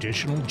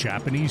traditional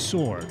Japanese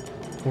sword,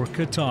 or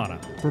katana.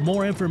 For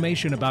more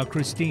information about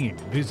Christine,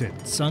 visit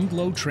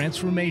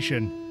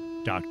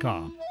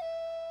sunglowtransformation.com.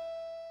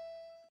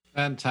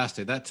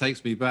 Fantastic. That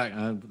takes me back.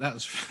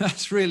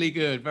 That's really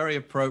good. Very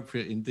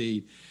appropriate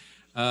indeed.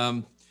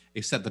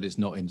 Except that it's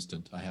not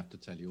instant, I have to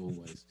tell you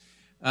always.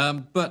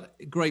 But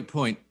great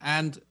point.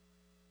 And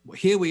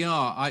here we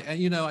are.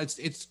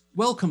 It's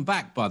welcome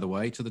back, by the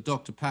way, to the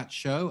Dr. Pat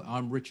Show.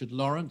 I'm Richard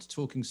Lawrence,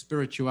 talking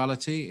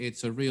spirituality.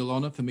 It's a real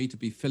honor for me to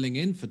be filling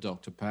in for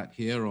Dr. Pat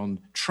here on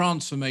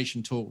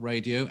Transformation Talk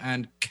Radio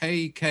and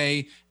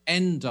KKNW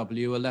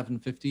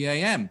 1150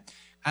 AM.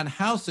 And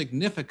how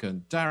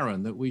significant,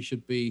 Darren, that we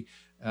should be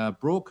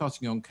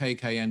broadcasting on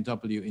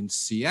KKNW in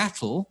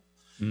Seattle,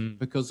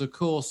 because, of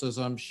course, as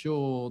I'm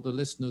sure the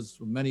listeners,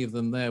 many of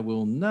them there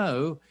will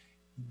know,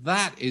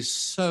 that is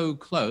so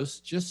close,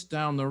 just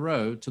down the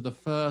road, to the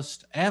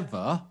first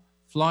ever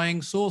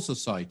flying saucer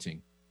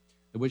sighting,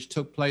 which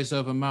took place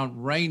over Mount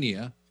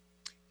Rainier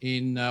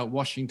in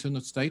Washington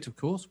State, of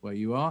course, where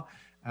you are,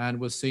 and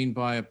was seen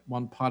by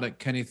one pilot,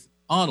 Kenneth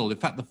Arnold. In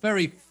fact, the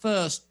very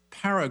first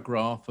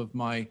paragraph of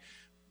my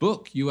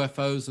book,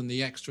 UFOs and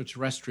the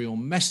Extraterrestrial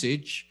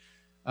Message,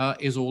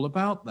 is all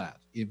about that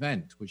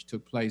event, which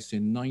took place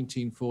in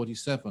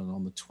 1947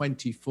 on the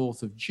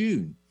 24th of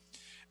June.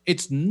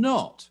 It's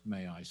not,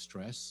 may I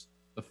stress,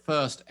 the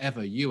first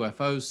ever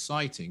UFO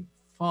sighting.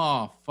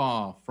 Far,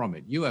 far from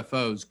it.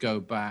 UFOs go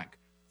back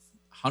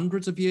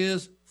hundreds of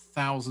years,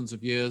 thousands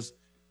of years,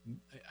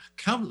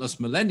 countless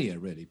millennia,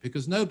 really,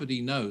 because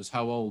nobody knows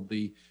how old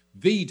the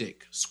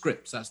Vedic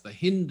scripts, that's the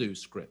Hindu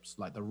scripts,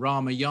 like the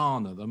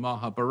Ramayana, the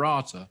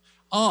Mahabharata,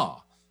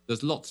 are.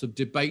 There's lots of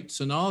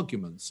debates and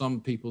arguments.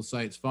 Some people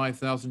say it's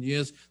 5,000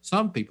 years.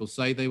 Some people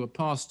say they were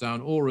passed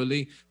down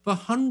orally for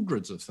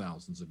hundreds of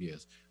thousands of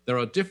years. There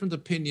are different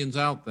opinions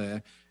out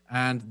there,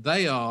 and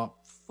they are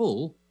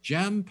full,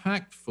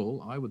 jam-packed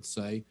full, I would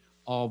say,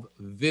 of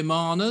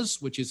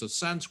vimanas, which is a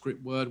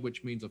Sanskrit word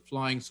which means a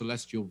flying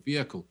celestial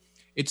vehicle.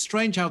 It's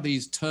strange how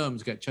these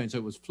terms get changed. So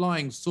it was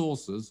flying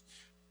saucers,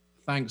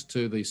 thanks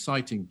to the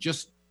sighting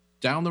just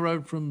down the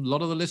road from a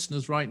lot of the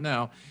listeners right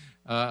now,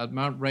 at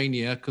Mount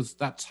Rainier, because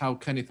that's how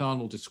Kenneth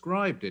Arnold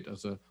described it,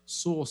 as a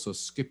saucer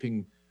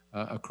skipping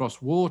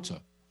across water.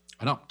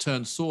 An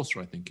upturned saucer,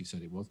 I think he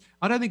said it was.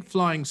 I don't think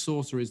flying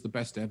saucer is the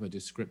best ever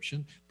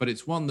description, but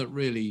it's one that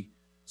really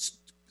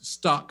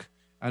stuck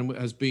and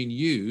has been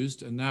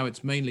used, and now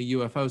it's mainly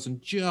UFOs.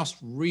 And just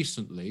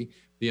recently,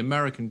 the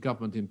American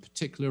government in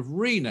particular have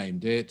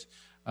renamed it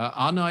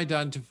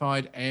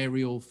Unidentified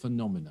Aerial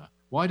Phenomena.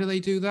 Why do they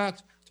do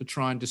that? To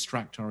try and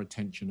distract our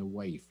attention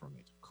away from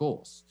it, of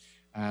course.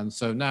 And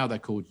so now they're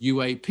called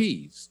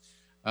UAPs.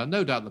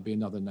 No doubt there'll be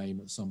another name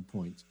at some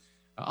point.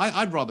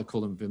 I'd rather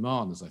call them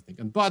Vimanas, I think.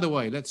 And by the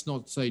way, let's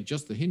not say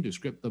just the Hindu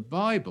script. The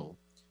Bible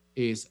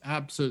is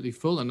absolutely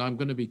full, and I'm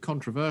going to be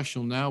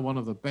controversial now. One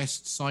of the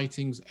best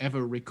sightings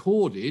ever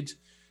recorded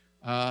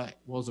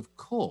was, of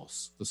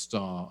course, the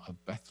Star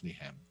of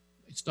Bethlehem.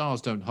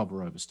 Stars don't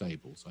hover over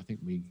stables. I think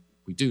we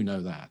do know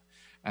that.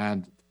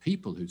 And the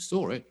people who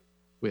saw it,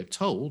 we're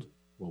told,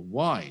 were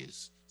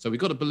wise. So we've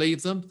got to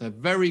believe them. They're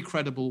very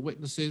credible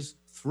witnesses,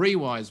 3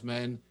 wise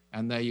men,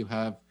 and there you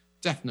have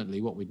definitely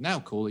what we'd now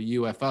call a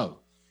UFO.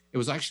 It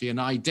was actually an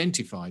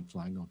identified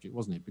flying object,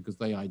 wasn't it? Because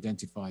they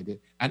identified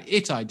it, and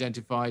it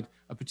identified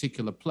a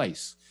particular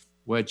place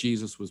where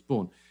Jesus was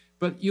born.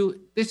 But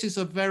this is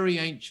a very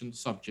ancient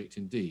subject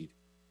indeed.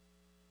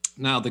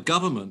 Now, the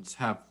governments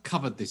have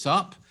covered this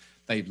up.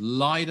 They've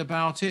lied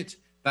about it.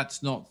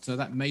 That's not,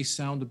 that may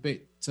sound a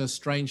bit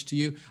strange to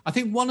you. I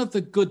think one of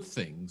the good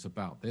things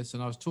about this,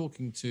 and I was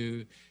talking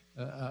to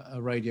a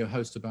radio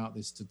host about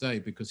this today,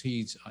 because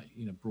he's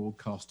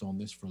broadcast on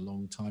this for a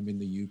long time in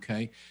the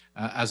UK,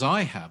 as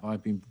I have.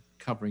 I've been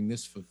covering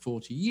this for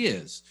 40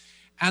 years.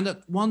 And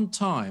at one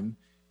time,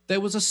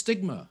 there was a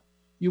stigma.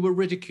 You were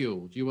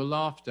ridiculed. You were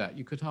laughed at.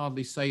 You could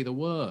hardly say the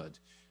word.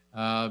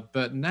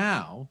 But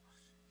now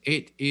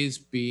it is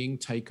being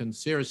taken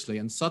seriously.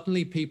 And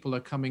suddenly people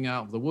are coming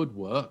out of the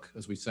woodwork,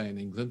 as we say in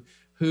England,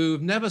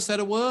 who've never said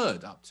a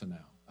word up to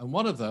now. And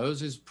one of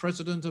those is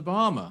President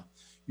Obama,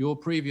 your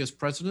previous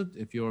president,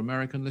 if you're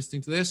American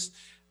listening to this.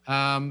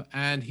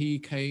 And he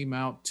came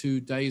out 2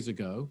 days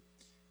ago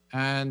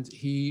and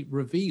he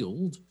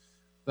revealed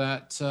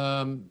that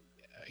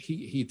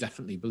he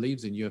definitely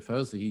believes in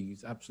UFOs.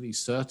 He's absolutely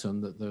certain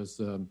that there's,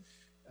 and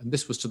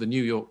this was to the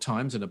New York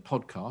Times in a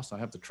podcast. I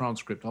have the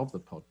transcript of the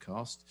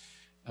podcast.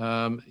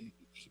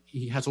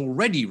 He has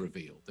already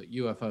revealed that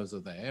UFOs are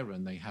there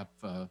and they have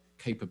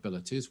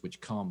capabilities which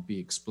can't be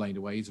explained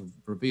away. He's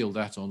revealed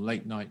that on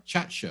late night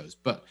chat shows.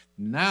 But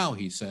now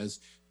he says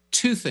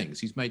 2 things.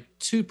 He's made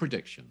 2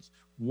 predictions.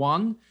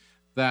 One,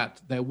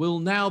 that there will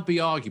now be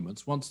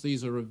arguments once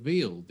these are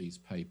revealed, these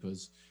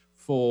papers,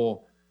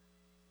 for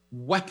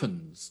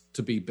weapons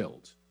to be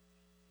built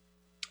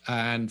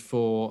and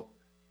for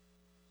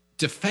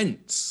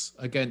defense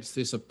against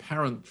this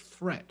apparent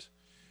threat.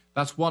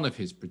 That's one of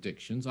his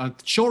predictions. I'm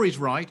sure he's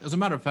right. As a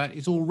matter of fact,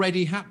 it's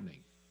already happening.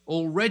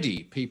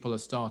 Already people are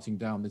starting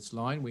down this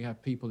line. We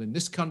have people in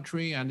this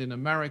country and in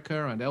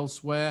America and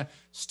elsewhere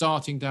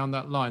starting down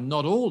that line.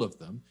 Not all of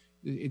them.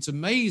 It's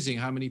amazing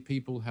how many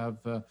people have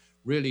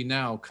really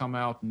now come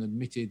out and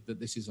admitted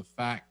that this is a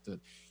fact, that,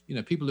 you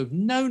know, people who've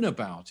known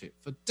about it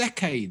for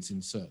decades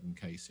in certain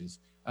cases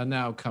are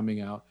now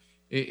coming out.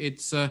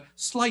 It's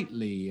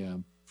slightly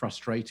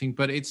frustrating,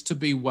 but it's to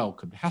be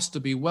welcomed. It has to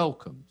be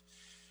welcomed.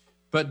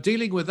 But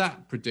dealing with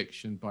that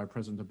prediction by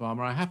President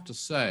Obama, I have to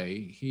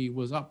say he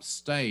was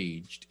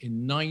upstaged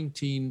in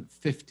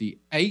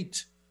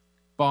 1958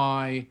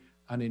 by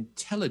an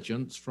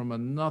intelligence from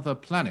another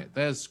planet.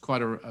 There's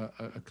quite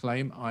a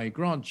claim, I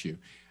grant you.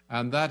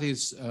 And that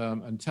is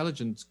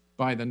intelligence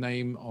by the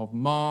name of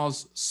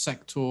Mars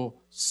Sector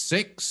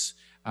 6.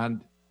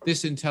 And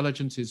this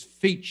intelligence is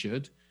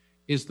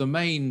the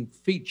main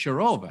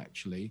feature of,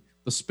 actually,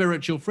 the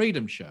Spiritual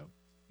Freedom Show,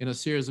 in a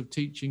series of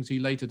teachings he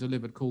later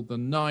delivered called the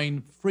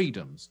 9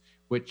 Freedoms,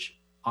 which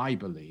I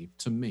believe,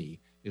 to me,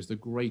 is the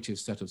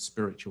greatest set of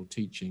spiritual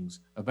teachings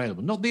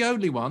available. Not the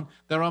only one.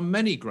 There are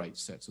many great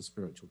sets of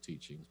spiritual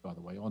teachings, by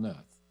the way, on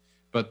earth.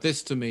 But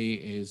this, to me,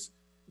 is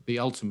the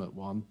ultimate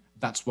one.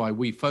 That's why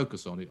we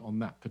focus on it on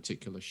that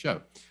particular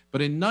show.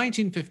 But in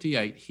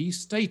 1958, he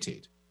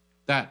stated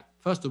that,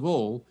 first of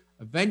all,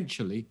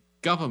 eventually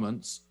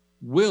governments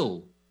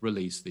will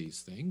release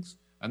these things.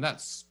 And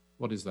that's,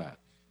 what is that?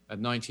 At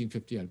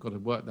 1950, I've got to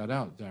work that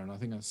out, Darren. I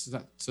think that's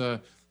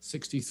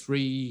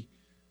 63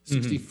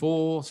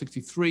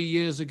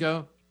 years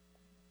ago.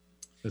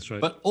 That's right.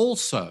 But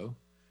also,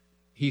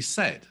 he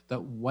said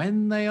that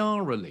when they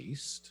are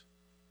released,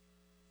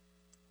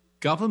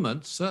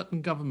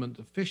 certain government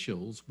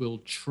officials will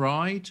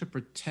try to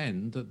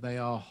pretend that they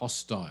are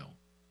hostile.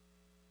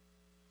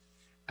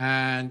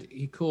 And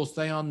of course,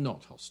 they are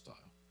not hostile.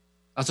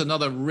 That's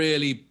another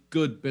really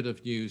good bit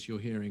of news you're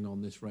hearing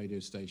on this radio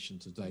station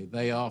today.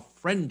 They are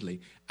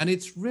friendly. And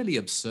it's really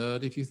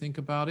absurd, if you think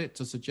about it,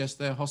 to suggest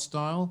they're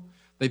hostile.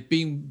 They've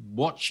been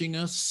watching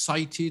us,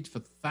 sighted for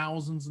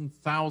thousands and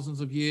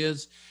thousands of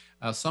years.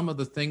 Some of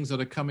the things that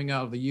are coming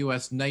out of the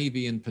US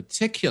Navy in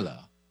particular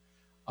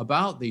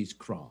about these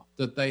craft,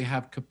 that they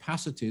have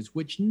capacities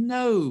which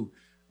no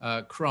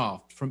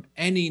craft from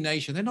any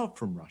nation, they're not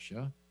from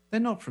Russia,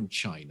 they're not from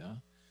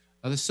China,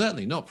 they're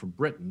certainly not from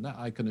Britain, that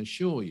I can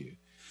assure you.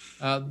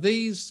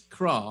 These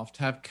craft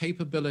have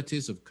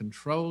capabilities of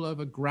control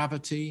over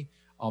gravity,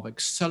 of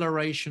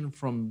acceleration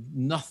from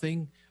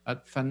nothing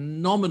at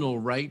phenomenal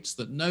rates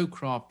that no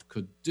craft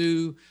could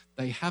do.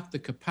 They have the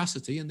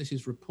capacity, and this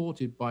is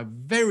reported by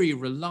very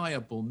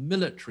reliable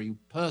military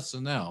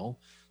personnel,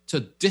 to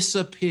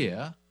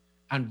disappear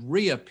and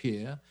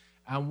reappear.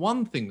 And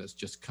one thing that's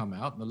just come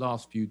out in the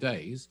last few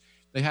days,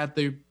 they had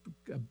the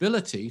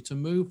ability to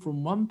move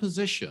from one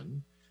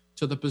position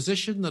to the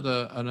position that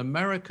an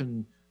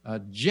American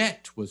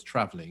jet was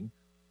traveling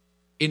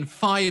in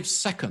 5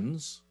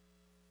 seconds,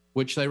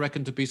 which they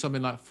reckon to be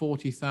something like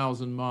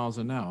 40,000 miles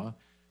an hour,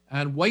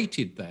 and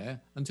waited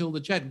there until the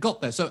jet got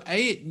there. So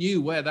A, it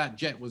knew where that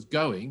jet was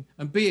going,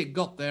 and B, it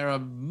got there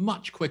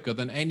much quicker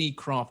than any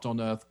craft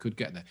on Earth could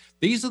get there.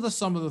 These are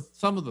some of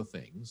the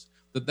things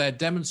that they're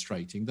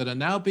demonstrating that are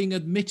now being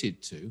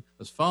admitted to.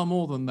 There's far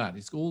more than that.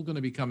 It's all going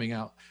to be coming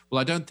out. Well,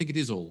 I don't think it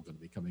is all going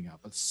to be coming out,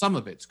 but some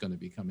of it's going to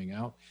be coming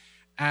out.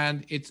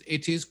 And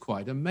it is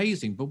quite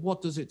amazing. But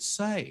what does it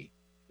say?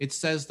 It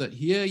says that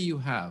here you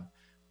have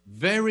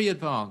very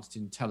advanced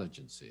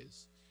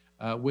intelligences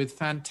with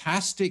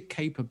fantastic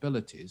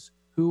capabilities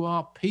who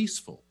are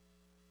peaceful.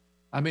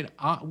 I mean,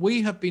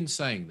 we have been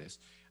saying this.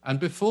 And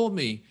before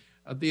me,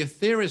 the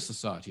Aetherius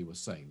Society was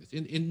saying this.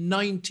 In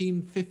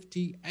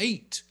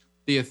 1958,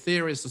 the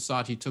Aetherius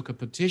Society took a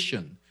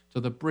petition to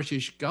the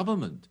British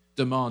government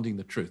demanding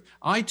the truth.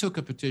 I took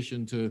a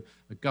petition to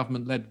a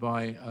government led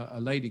by a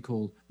lady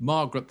called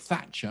Margaret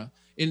Thatcher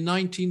in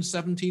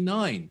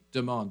 1979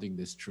 demanding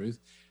this truth.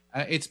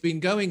 It's been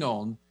going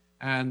on,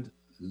 and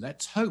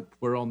let's hope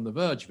we're on the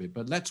verge of it,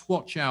 but let's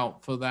watch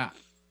out for that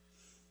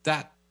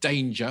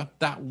danger,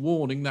 that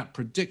warning, that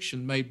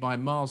prediction made by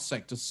Mars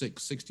Sector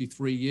 6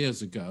 63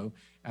 years ago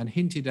and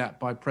hinted at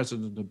by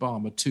President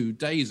Obama 2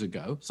 days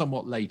ago,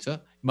 somewhat later,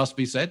 must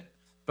be said,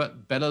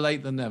 but better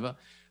late than never,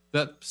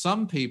 that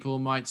some people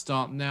might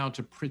start now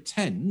to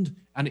pretend,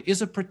 and it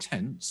is a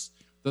pretense,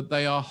 that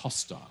they are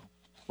hostile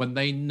when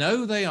they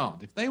know they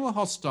aren't. If they were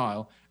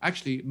hostile,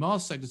 actually,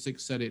 Mars Sector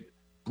 6 said it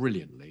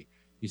brilliantly.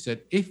 He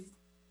said, if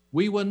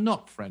we were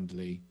not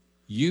friendly,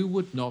 you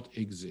would not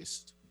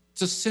exist.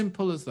 It's as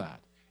simple as that.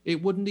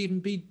 It wouldn't even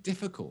be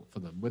difficult for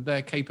them with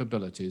their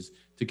capabilities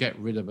to get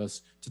rid of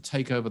us, to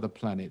take over the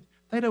planet.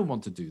 They don't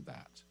want to do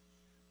that.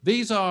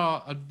 These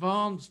are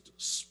advanced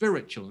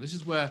spiritual. This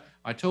is where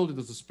I told you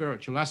there's a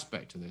spiritual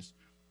aspect to this.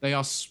 They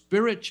are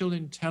spiritual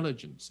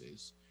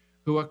intelligences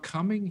who are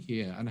coming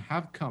here and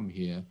have come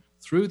here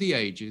through the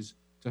ages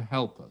to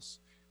help us.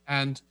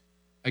 And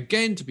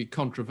again, to be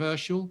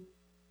controversial,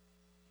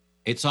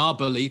 it's our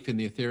belief in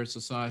the Aetherius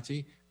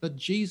Society that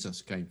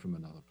Jesus came from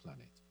another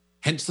planet,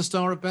 hence the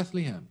Star of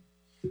Bethlehem,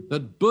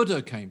 that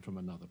Buddha came from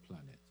another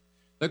planet,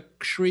 that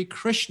Sri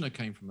Krishna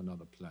came from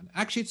another planet.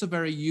 Actually, it's a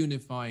very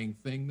unifying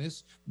thing,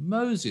 this.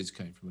 Moses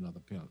came from another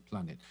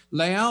planet.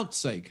 Lao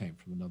Tse came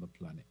from another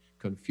planet.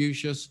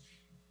 Confucius,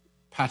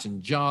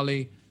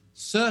 Patanjali,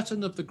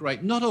 certain of the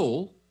great, not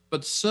all,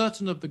 but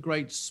certain of the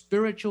great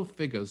spiritual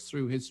figures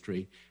through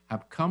history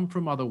have come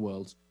from other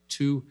worlds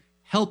to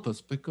help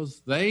us,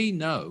 because they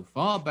know,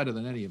 far better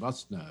than any of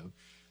us know,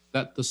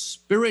 that the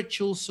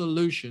spiritual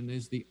solution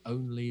is the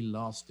only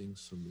lasting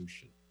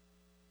solution.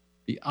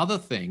 The other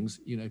things,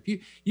 if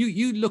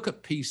you look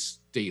at peace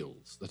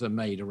deals that are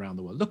made around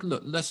the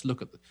world, let's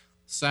look at the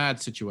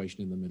sad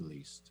situation in the Middle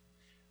East.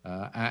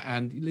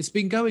 And it's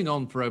been going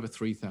on for over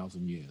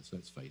 3,000 years,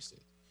 let's face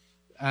it.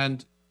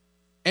 And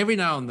every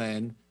now and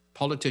then,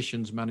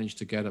 politicians manage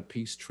to get a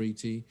peace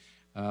treaty.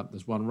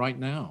 There's one right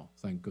now,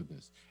 thank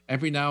goodness.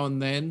 Every now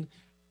and then,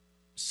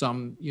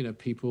 some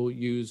people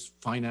use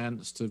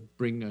finance to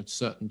bring a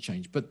certain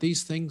change, but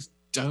these things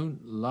don't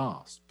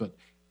last. But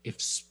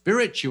if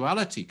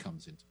spirituality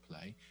comes into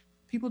play,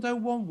 people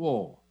don't want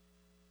war.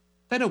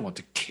 They don't want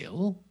to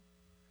kill.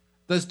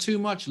 There's too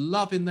much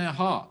love in their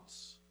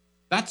hearts.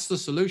 That's the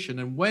solution.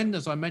 And when,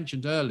 as I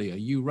mentioned earlier,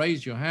 you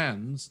raise your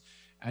hands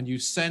and you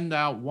send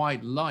out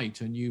white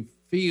light and you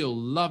feel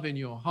love in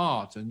your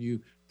heart and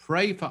you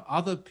pray for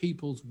other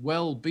people's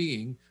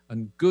well-being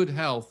and good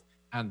health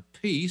and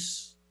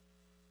peace,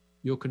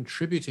 you're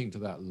contributing to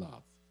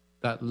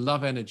that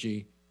love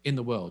energy in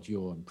the world.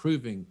 You're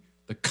improving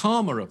the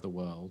karma of the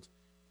world,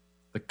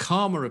 the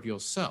karma of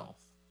yourself.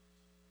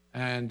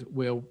 And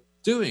we're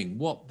doing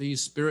what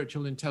these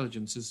spiritual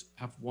intelligences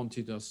have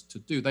wanted us to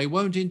do. They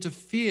won't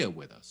interfere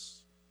with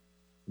us.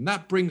 And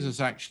that brings us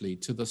actually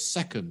to the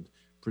second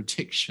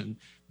prediction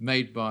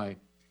made by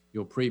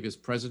your previous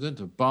president,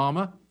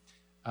 Obama,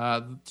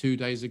 2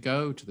 days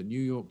ago to the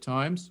New York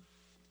Times,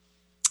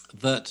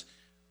 that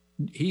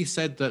he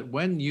said that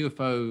when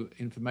UFO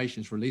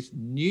information is released,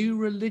 new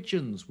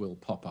religions will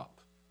pop up.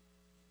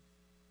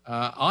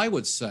 I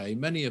would say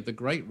many of the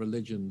great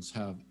religions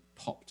have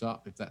popped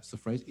up, if that's the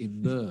phrase,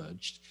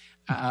 emerged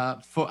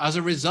as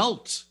a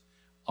result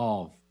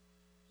of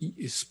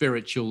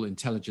spiritual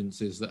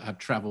intelligences that have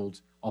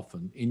traveled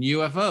often in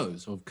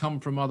UFOs or have come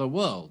from other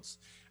worlds.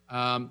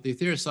 The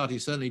Aetherius Society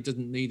certainly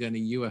didn't need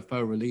any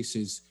UFO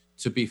releases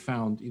to be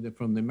found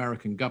from the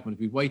American government.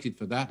 If we waited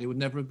for that, it would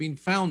never have been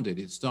founded.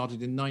 It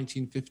started in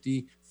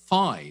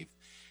 1955,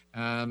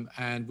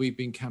 and we've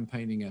been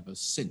campaigning ever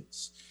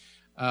since.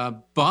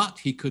 But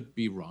he could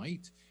be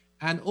right.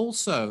 And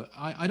also,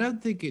 I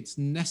don't think it's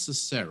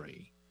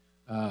necessary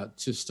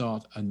to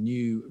start a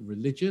new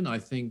religion. I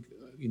think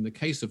in the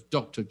case of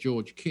Dr.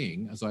 George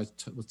King, as I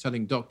was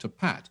telling Dr.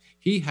 Pat,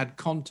 he had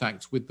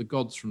contacts with the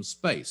gods from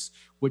space,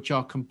 which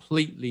are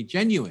completely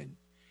genuine.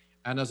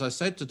 And as I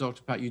said to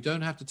Dr. Pat, you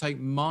don't have to take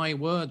my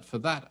word for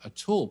that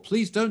at all.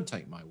 Please don't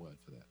take my word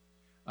for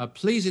that.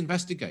 Please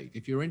investigate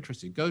if you're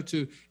interested. Go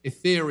to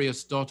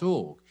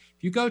aetherius.org.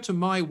 If you go to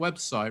my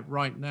website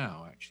right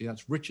now, actually,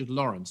 that's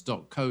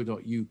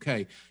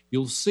richardlawrence.co.uk,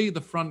 you'll see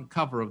the front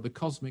cover of the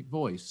Cosmic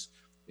Voice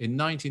in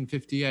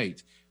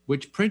 1958,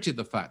 which printed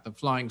the fact that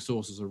flying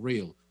saucers are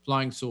real,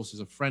 flying saucers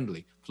are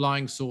friendly,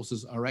 flying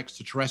saucers are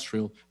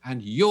extraterrestrial,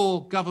 and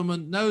your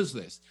government knows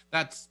this.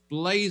 That's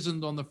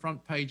blazoned on the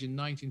front page in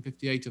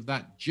 1958 of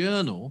that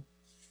journal.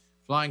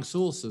 Flying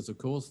saucers, of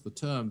course, the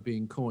term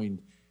being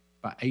coined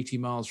about 80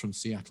 miles from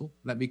Seattle.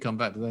 Let me come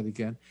back to that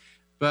again.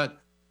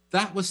 But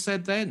that was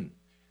said then.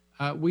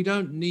 We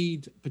don't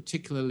need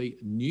particularly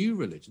new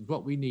religions.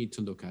 What we need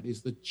to look at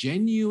is the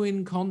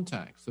genuine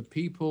contacts, the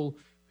people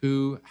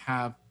who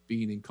have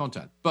been in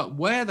contact. But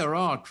where there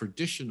are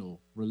traditional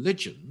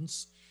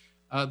religions,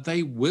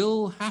 they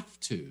will have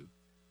to,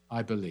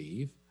 I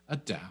believe,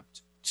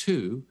 adapt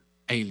to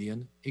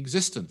alien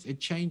existence. It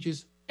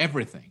changes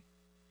everything.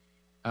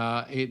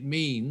 It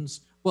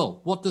means, well,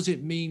 what does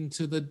it mean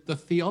to the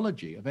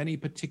theology of any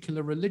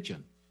particular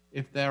religion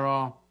if there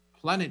are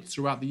planets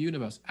throughout the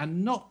universe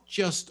and not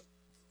just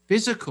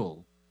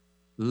physical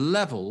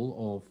level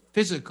or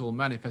physical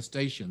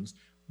manifestations,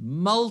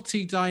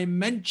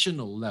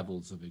 multi-dimensional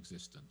levels of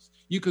existence?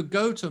 You could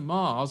go to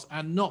Mars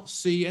and not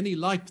see any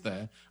life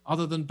there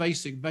other than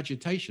basic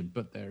vegetation,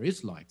 but there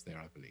is life there,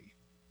 I believe.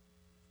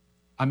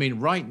 I mean,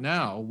 right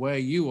now, where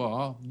you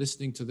are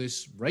listening to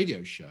this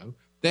radio show,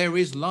 there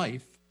is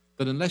life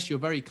that unless you're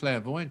very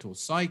clairvoyant or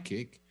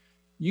psychic,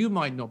 you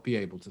might not be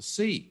able to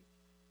see.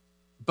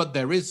 But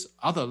there is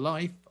other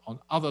life on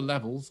other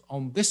levels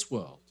on this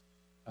world.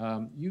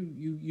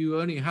 You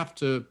only have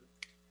to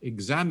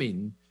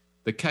examine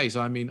the case.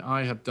 I mean,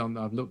 I've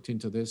looked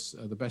into this.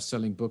 The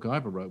best-selling book I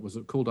ever wrote was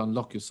called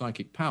Unlock Your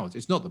Psychic Powers.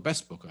 It's not the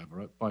best book I ever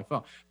wrote by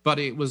far, but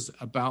it was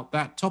about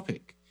that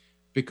topic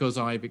because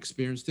I've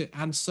experienced it,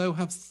 and so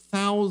have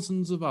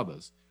thousands of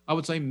others. I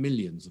would say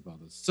millions of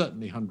others,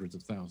 certainly hundreds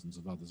of thousands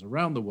of others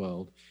around the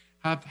world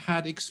have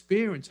had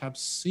experience, have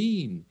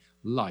seen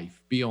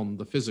life beyond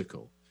the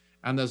physical.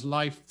 And there's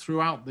life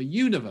throughout the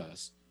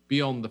universe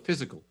beyond the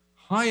physical,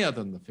 higher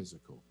than the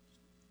physical,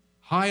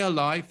 higher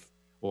life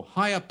or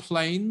higher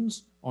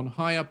planes on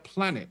higher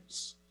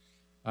planets.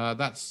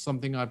 That's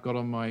something I've got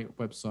on my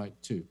website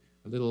too,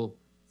 a little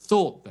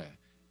thought there.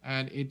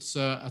 And it's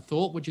a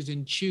thought which is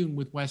in tune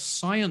with where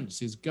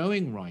science is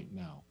going right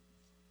now,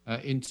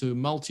 into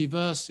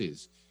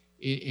multiverses,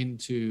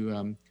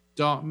 into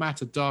dark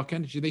matter, dark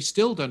energy. They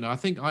still don't know. I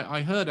think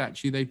I heard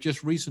actually they've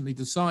just recently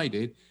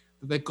decided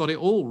that they've got it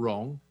all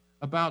wrong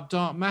about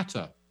dark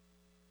matter.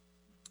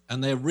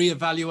 And they're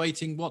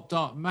reevaluating what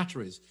dark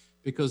matter is,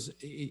 because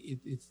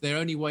it's their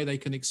only way they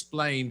can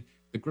explain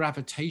the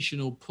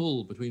gravitational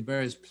pull between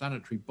various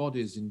planetary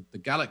bodies in the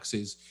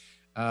galaxies,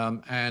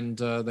 and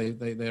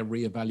they're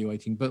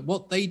reevaluating. But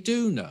what they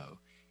do know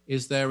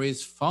is there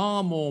is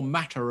far more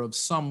matter of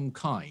some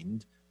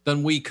kind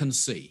than we can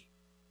see.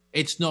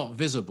 It's not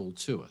visible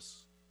to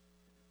us.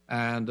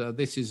 And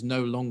this is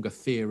no longer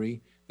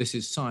theory. This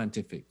is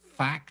scientific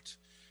fact.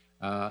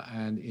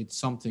 And it's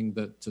something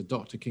that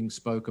Dr. King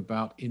spoke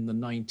about in the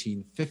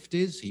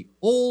 1950s. He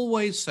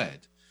always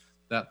said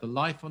that the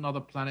life on other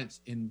planets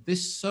in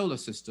this solar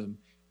system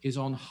is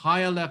on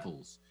higher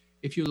levels,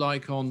 if you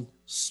like, on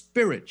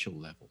spiritual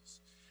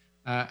levels.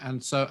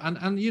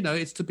 And you know,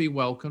 it's to be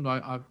welcomed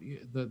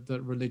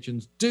that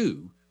religions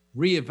do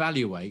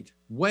reevaluate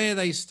where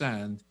they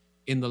stand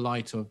in the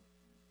light of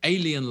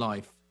alien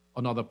life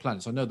on other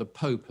planets. I know the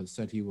Pope has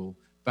said he will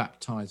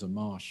baptize a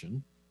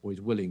Martian, or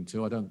he's willing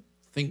to. I don't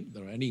think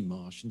there are any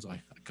Martians,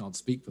 I can't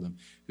speak for them,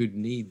 who'd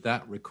need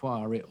that,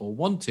 require it, or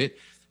want it.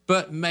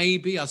 But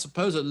maybe, I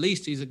suppose, at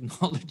least he's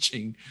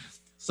acknowledging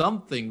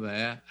something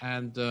there.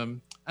 And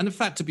in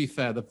fact, to be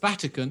fair, the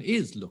Vatican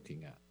is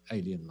looking at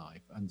alien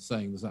life and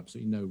saying there's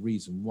absolutely no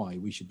reason why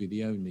we should be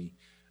the only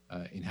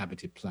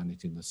inhabited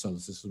planet in the solar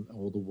system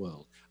or the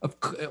world,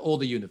 or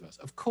the universe.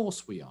 Of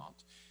course we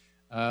aren't.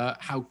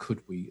 How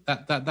could we?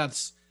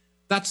 That's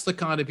the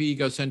kind of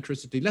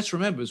egocentricity. Let's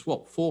remember, it's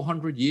what,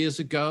 400 years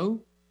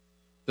ago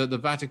that the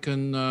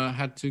Vatican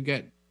had to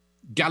get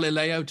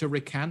Galileo to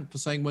recant for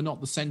saying we're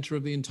not the center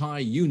of the entire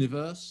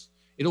universe.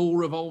 It all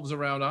revolves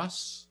around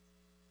us.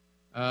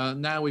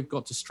 Now we've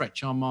got to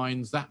stretch our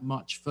minds that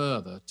much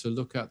further to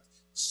look at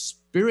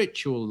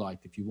spiritual life,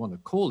 if you want to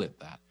call it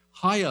that,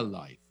 higher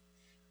life,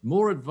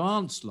 more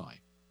advanced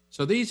life.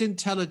 So these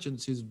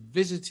intelligences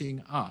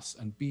visiting us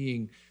and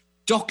being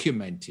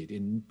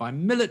documented by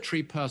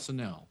military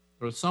personnel.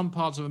 There are some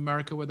parts of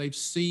America where they've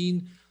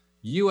seen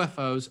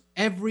UFOs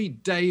every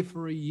day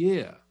for a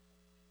year.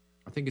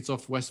 I think it's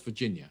off West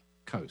Virginia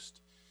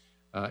coast.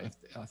 I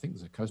think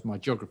there's a coast. My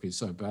geography is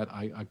so bad,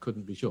 I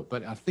couldn't be sure,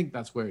 but I think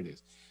that's where it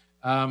is.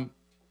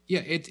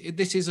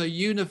 This is a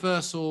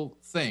universal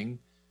thing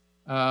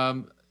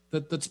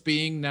that's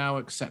being now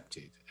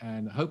accepted,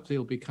 and hopefully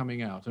it'll be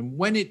coming out. And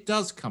when it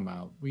does come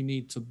out, we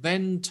need to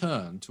then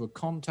turn to a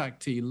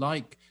contactee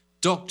like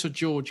Dr.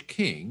 George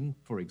King,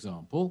 for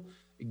example,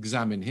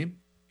 examine him.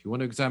 If you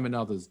want to examine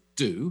others,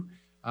 do.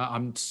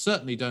 I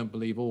certainly don't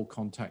believe all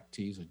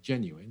contactees are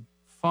genuine,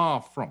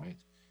 far from it.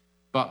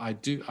 But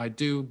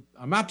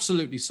I'm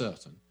absolutely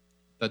certain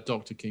that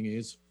Dr. King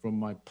is, from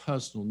my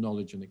personal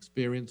knowledge and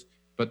experience,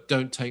 but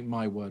don't take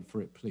my word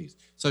for it, please.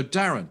 So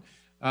Darren,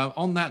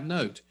 on that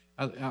note,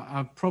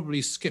 I've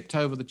probably skipped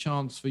over the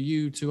chance for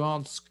you to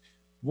ask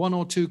one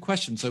or two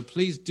questions. So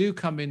please do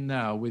come in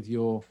now with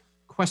your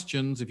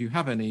questions, if you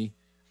have any,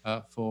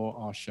 for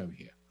our show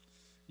here.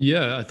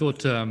 Yeah, I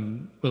thought,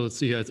 well, let's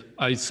see.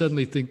 I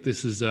certainly think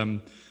this is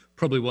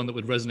probably one that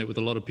would resonate with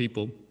a lot of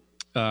people.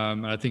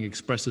 And I think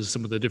expresses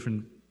some of the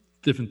different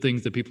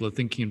things that people are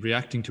thinking and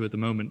reacting to at the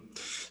moment.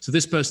 So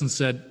this person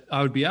said,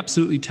 I would be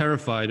absolutely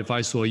terrified if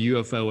I saw a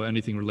UFO or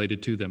anything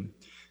related to them.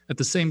 At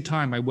the same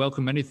time, I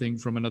welcome anything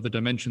from another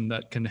dimension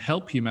that can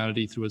help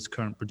humanity through its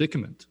current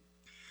predicament.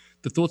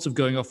 The thoughts of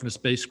going off in a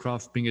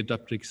spacecraft, being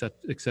abducted,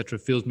 etc.,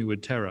 fills me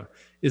with terror.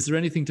 Is there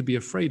anything to be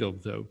afraid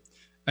of, though?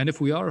 And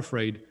if we are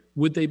afraid,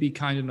 would they be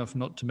kind enough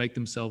not to make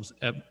themselves,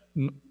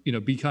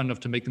 be kind enough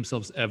to make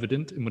themselves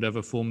evident in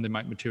whatever form they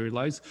might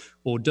materialize,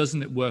 or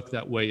doesn't it work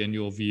that way in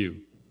your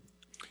view?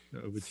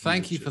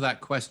 Thank you for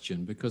that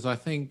question, because I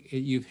think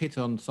you've hit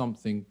on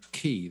something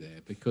key there,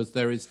 because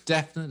there is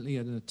definitely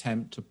an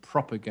attempt to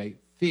propagate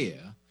fear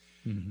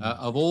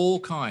of all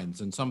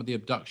kinds, and some of the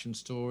abduction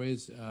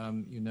stories,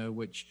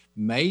 which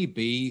may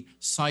be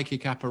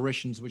psychic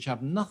apparitions, which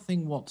have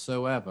nothing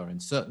whatsoever in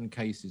certain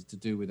cases to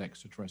do with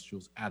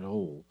extraterrestrials at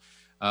all.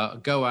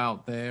 Go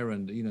out there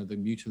and, the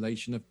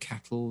mutilation of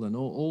cattle and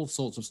all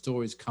sorts of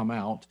stories come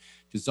out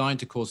designed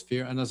to cause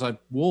fear. And as I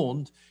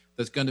warned,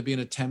 there's going to be an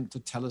attempt to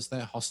tell us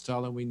they're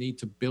hostile and we need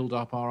to build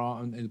up our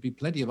arms. And there'll be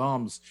plenty of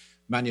arms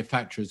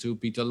manufacturers who'll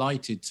be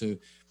delighted to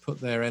put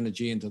their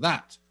energy into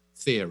that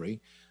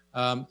theory.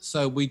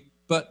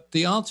 But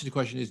the answer to the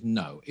question is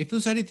no. If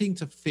there's anything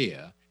to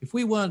fear, if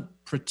we weren't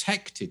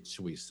protected,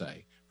 shall we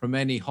say, from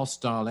any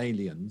hostile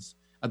aliens,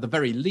 at the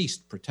very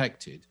least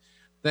protected,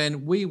 then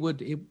it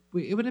would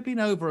have been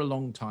over a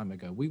long time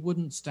ago. We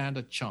wouldn't stand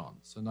a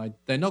chance. And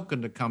they're not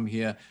going to come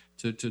here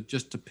to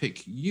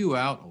pick you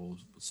out or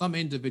some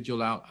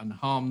individual out and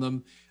harm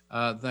them.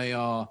 They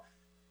are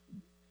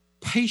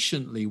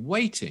patiently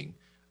waiting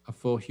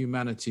for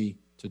humanity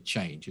to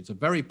change. It's a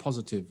very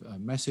positive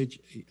message.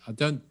 I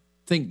don't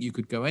think you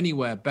could go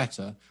anywhere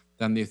better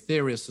than the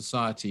Aetherius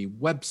Society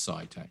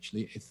website,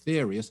 actually,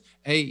 Aetherius,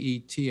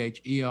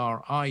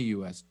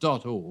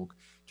 AETHERIUS.org,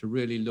 to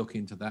really look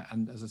into that.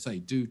 And as I say,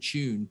 do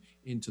tune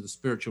into the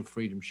Spiritual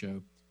Freedom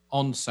Show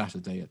on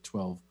Saturday at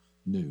 12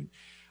 noon.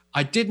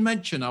 I did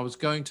mention I was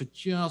going to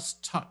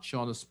just touch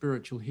on a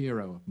spiritual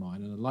hero of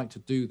mine, and I'd like to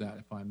do that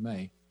if I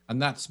may.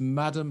 and that's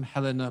Madam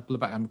Helena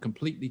Blavatsky. I'm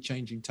completely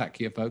changing tack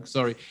here, folks.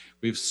 Sorry,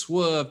 we've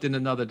swerved in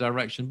another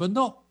direction, but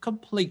not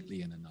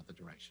completely in another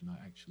direction,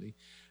 actually,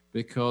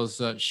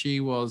 because she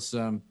was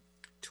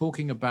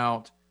talking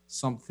about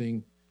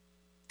something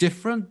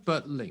different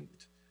but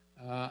linked,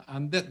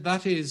 and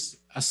that is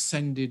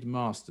ascended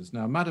masters.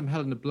 Now, Madam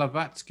Helena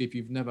Blavatsky, if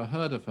you've never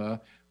heard of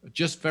her,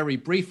 just very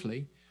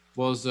briefly,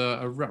 was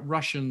a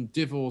Russian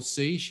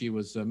divorcee. She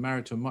was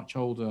married to a much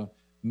older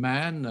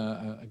man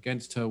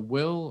against her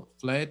will,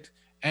 fled,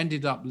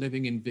 ended up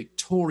living in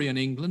Victorian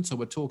England. So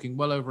we're talking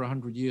well over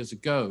 100 years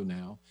ago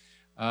now,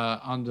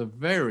 under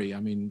very,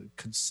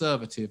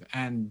 conservative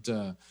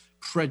and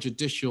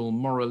prejudicial,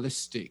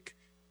 moralistic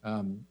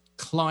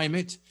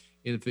climate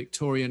in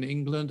Victorian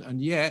England.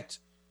 And yet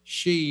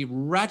she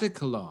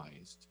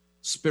radicalized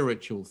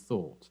spiritual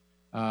thought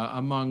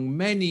among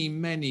many,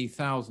 many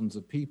thousands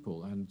of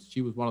people. And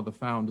she was one of the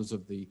founders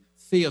of the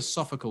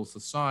Theosophical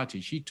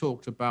Society. She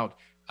talked about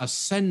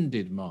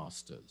ascended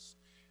masters.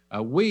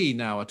 We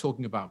now are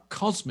talking about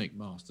cosmic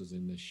masters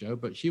in this show,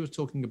 but she was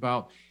talking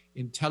about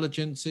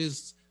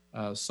intelligences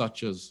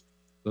such as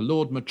the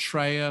Lord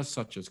Maitreya,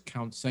 such as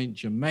Count Saint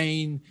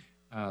Germain,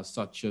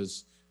 such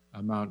as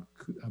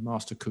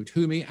Master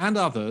Kuthumi, and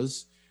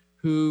others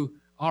who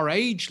are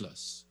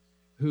ageless,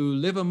 who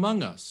live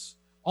among us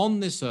on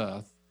this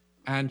earth.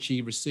 And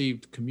she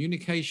received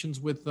communications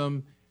with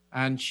them,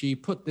 and she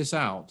put this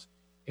out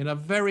in a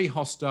very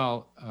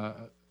hostile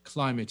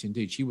climate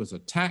indeed. She was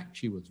attacked,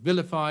 she was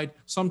vilified,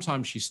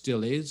 sometimes she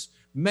still is.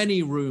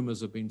 Many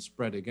rumors have been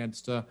spread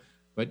against her,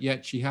 but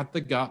yet she had the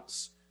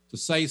guts to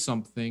say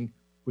something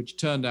which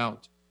turned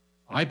out,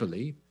 I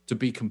believe, to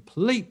be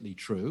completely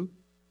true.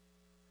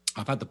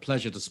 I've had the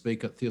pleasure to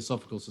speak at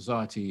Theosophical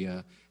Society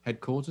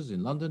headquarters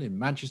in London, in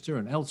Manchester,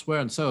 and elsewhere,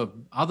 and so have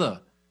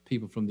other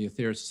people from the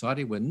Aetherius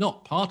Society. We're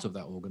not part of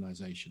that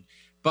organization,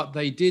 but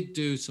they did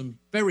do some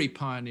very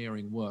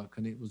pioneering work,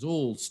 and it was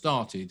all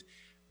started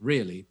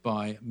really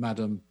by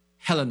Madam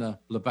Helena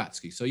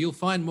Blavatsky. So you'll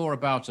find more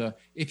about her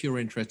if you're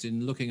interested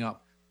in looking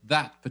up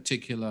that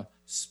particular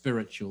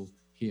spiritual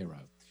hero.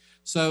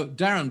 So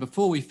Darren,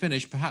 before we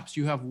finish, perhaps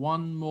you have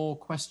one more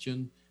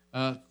question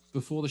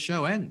before the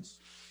show ends.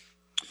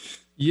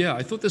 Yeah,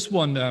 I thought this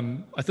one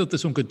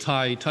could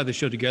tie the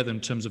show together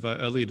in terms of our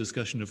earlier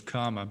discussion of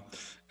karma,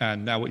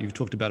 and now what you've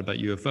talked about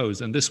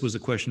UFOs. And this was a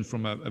question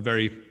from a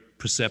very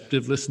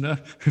perceptive listener,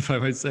 if I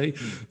might say,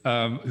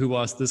 who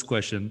asked this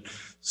question.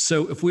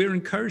 So if we're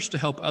encouraged to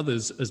help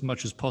others as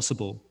much as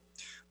possible,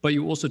 but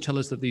you also tell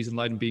us that these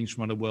enlightened beings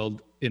from another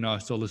world in our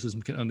solar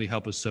system can only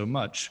help us so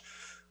much,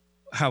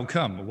 how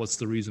come? What's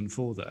the reason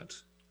for that?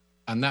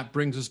 And that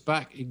brings us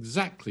back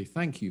exactly,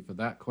 thank you for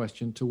that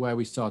question, to where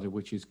we started,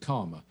 which is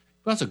karma.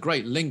 That's a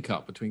great link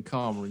up between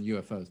karma and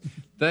UFOs.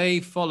 They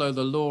follow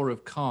the law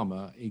of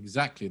karma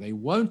exactly. They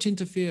won't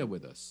interfere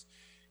with us.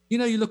 You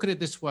know, you look at it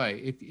this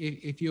way.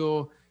 If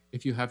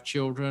you have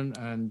children,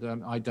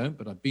 and I don't,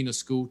 but I've been a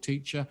school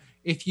teacher,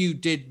 if you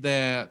did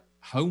their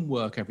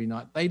homework every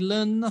night, they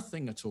learn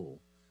nothing at all.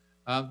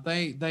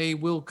 They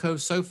will go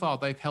so far.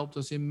 They've helped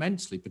us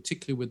immensely,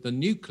 particularly with the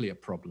nuclear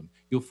problem.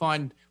 You'll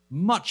find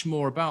much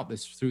more about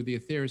this through the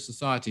Aetherius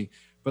Society,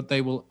 but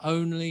they will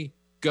only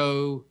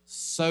go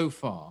so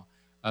far,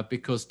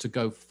 because to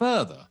go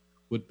further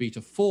would be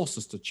to force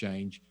us to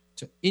change,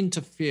 to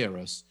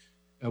interfere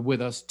with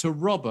us, to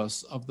rob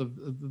us of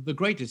the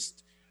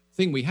greatest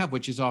thing we have,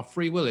 which is our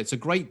free will. It's a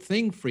great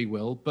thing, free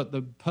will, but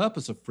the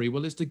purpose of free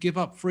will is to give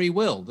up free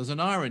will. There's an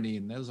irony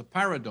in there, there's a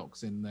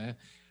paradox in there.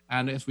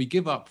 And as we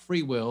give up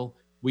free will,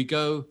 we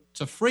go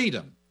to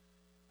freedom,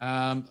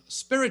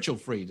 spiritual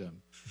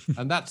freedom.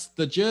 And that's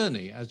the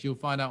journey, as you'll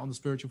find out on the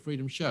Spiritual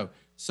Freedom Show.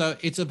 So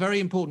it's a very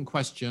important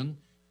question.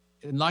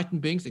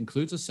 Enlightened beings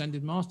includes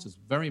ascended masters,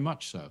 very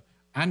much so,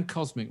 and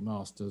cosmic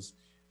masters.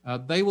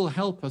 They will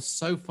help us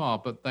so far,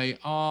 but they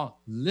are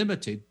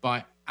limited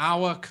by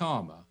our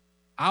karma,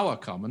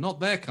 not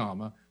their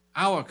karma,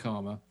 our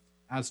karma,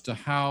 as to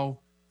how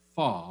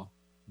far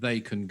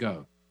they can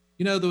go.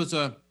 You know, there was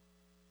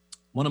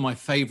one of my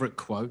favorite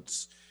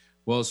quotes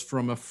was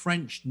from a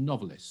French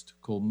novelist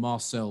called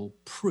Marcel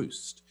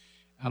Proust.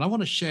 And I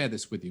want to share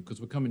this with you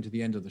because we're coming to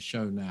the end of the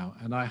show now.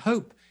 And I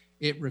hope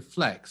it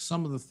reflects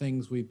some of the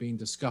things we've been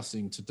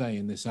discussing today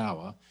in this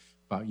hour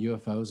about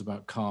UFOs,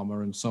 about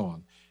karma, and so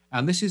on.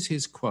 And this is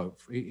his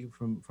quote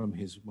from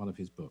one of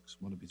his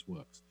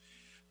works.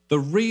 The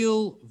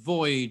real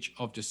voyage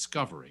of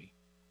discovery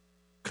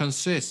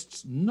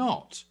consists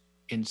not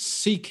in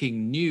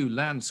seeking new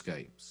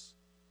landscapes,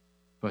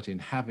 but in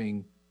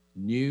having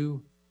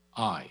new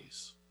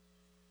eyes.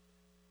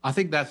 I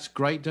think that's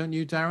great, don't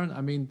you, Darren?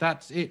 I mean,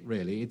 that's it,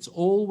 really. It's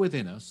all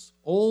within us.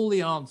 All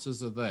the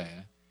answers are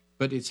there,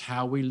 but it's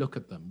how we look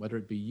at them, whether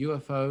it be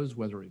UFOs,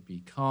 whether it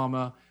be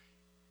karma.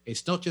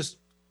 It's not just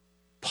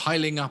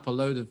piling up a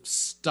load of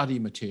study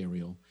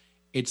material.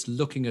 It's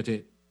looking at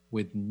it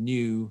with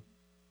new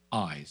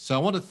eyes. So I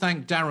want to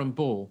thank Darren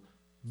Ball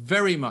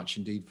very much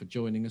indeed for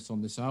joining us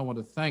on this hour. I want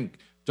to thank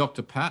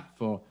Dr. Pat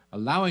for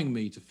allowing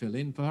me to fill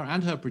in for her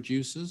and her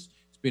producers.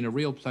 It's been a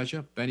real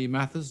pleasure, Benny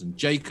Mathers and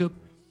Jacob.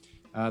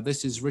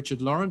 This is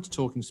Richard Lawrence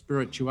talking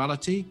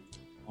spirituality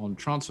on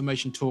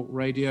Transformation Talk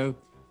Radio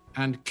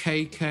and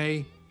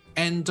KKNW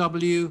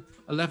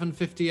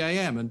 1150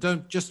 AM. And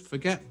don't just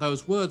forget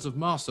those words of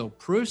Marcel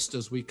Proust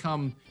as we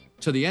come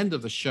to the end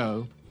of the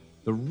show.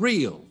 The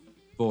real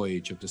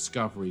voyage of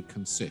discovery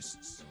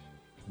consists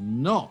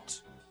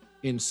not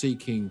in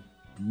seeking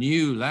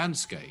new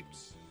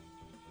landscapes,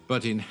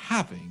 but in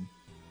having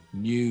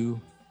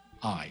new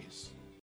eyes.